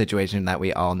situation that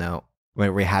we all know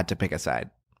where we had to pick a side.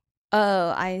 Oh,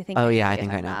 I think. Oh, know yeah, what I you're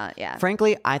think I talking know. about. Yeah.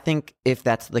 Frankly, I think if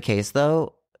that's the case,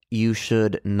 though, you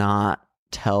should not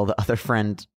tell the other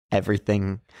friend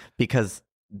everything because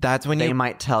That's when they you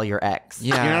might tell your ex.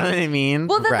 Yeah. You know what I mean?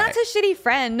 Well, then Right. that's a shitty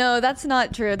friend. No, that's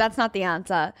not true. That's not the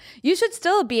answer. You should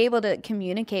still be able to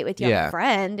communicate with your Yeah.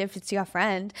 friend if it's your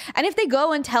friend. And if they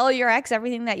go and tell your ex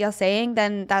everything that you're saying,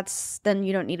 then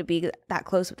you don't need to be that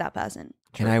close with that person.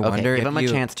 Can I Okay, wonder give if him a you-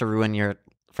 chance to ruin your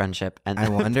friendship. And I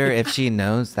wonder if she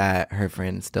knows that her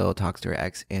friend still talks to her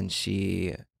ex, and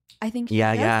she I think she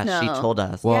yeah, does she know. told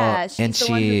us. Well, yeah, she's and the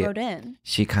one she- who wrote in.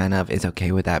 she kind of is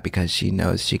okay with that because she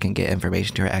knows she can get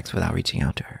information to her ex without reaching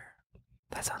out to her.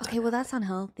 That sounds Okay, well that's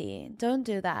unhealthy. Don't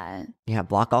do that. Yeah,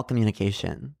 block all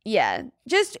communication. Yeah,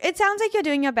 just it sounds like you're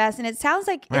doing your best, and it sounds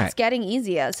like Right. it's getting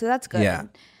easier, so that's good. Yeah.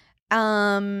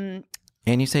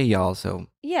 And you say y'all, so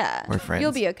Yeah, We're friends.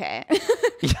 You'll be okay.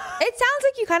 It sounds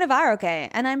like you kind of are okay,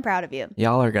 and I'm proud of you.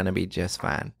 y'all are gonna be just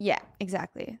fine. Yeah,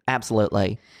 exactly.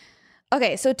 Absolutely.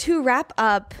 Okay, so to wrap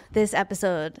up this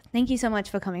episode, thank you so much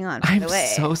for coming on. By I'm the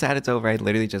way, so sad it's over. I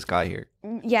literally just got here.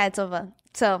 yeah, it's over.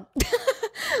 So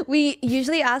we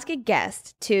usually ask a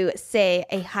guest to say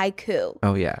a haiku,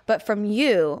 Oh yeah. but from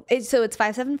you, so it's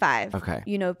 575. Okay.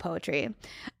 You know poetry,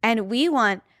 and we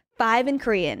want 5 in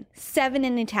Korean, 7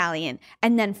 in Italian,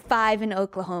 and then 5 in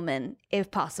Oklahoman, if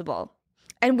possible.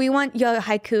 And we want your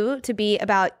haiku to be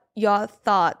about your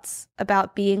thoughts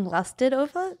about being lusted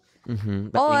over.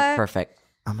 Being perfect.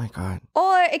 Oh my God.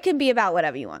 Or it can be about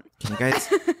whatever you want. Can you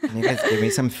guys give me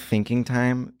some thinking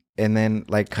time and then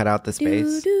like cut out the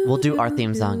space? We'll do our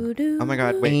theme song. Oh my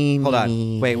God. Wait, Amy. hold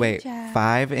on. Wait.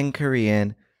 5 in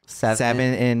Korean, 7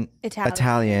 in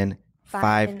Italian,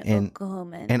 5 in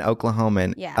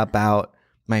Oklahoman. Yeah. About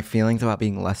my feelings about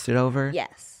being lusted over.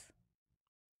 Yes.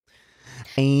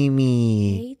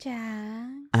 Amy. Hey, Jack.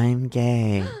 I'm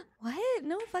gay. What?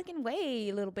 No fucking way,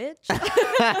 you little bitch.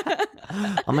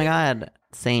 Oh my God.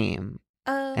 Same.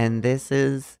 And this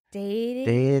is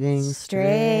Dating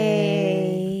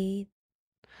straight.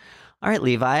 All right,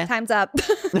 Levi. Time's up.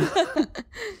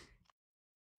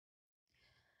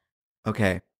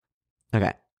 Okay.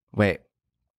 Okay. Wait.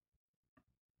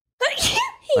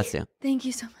 Let's do. Thank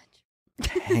you so much.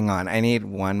 Hang on. I need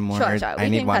one more. Sure. I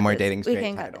need one more dating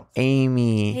straight title.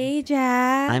 Amy. Hey,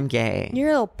 Jack. I'm gay. You're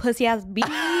a little pussy ass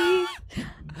bitch.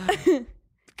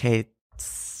 Okay.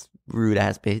 Rude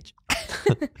ass bitch.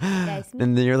 Guys.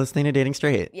 And then you're listening to Dating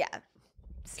Straight. Yeah.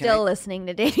 Still listening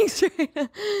to Dating Straight.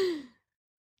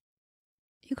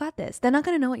 You got this. They're not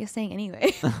going to know what you're saying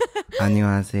anyway.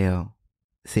 안녕하세요.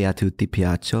 Se a tutti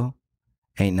piaccio.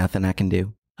 Ain't nothing I can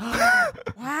do.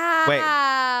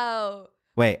 Wow.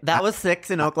 Wait. That was 6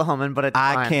 in Oklahoman, but it's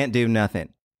I fine. can't do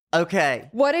nothing. Okay.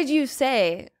 What did you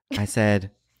say? I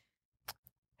said,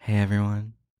 hey,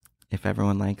 everyone. If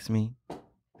everyone likes me,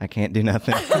 I can't do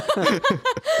nothing. I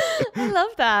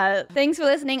love that. Thanks for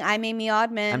listening. I'm Amy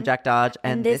Oddman. I'm Jack Dodge.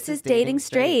 And this is Dating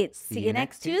Straight. See you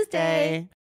next Tuesday.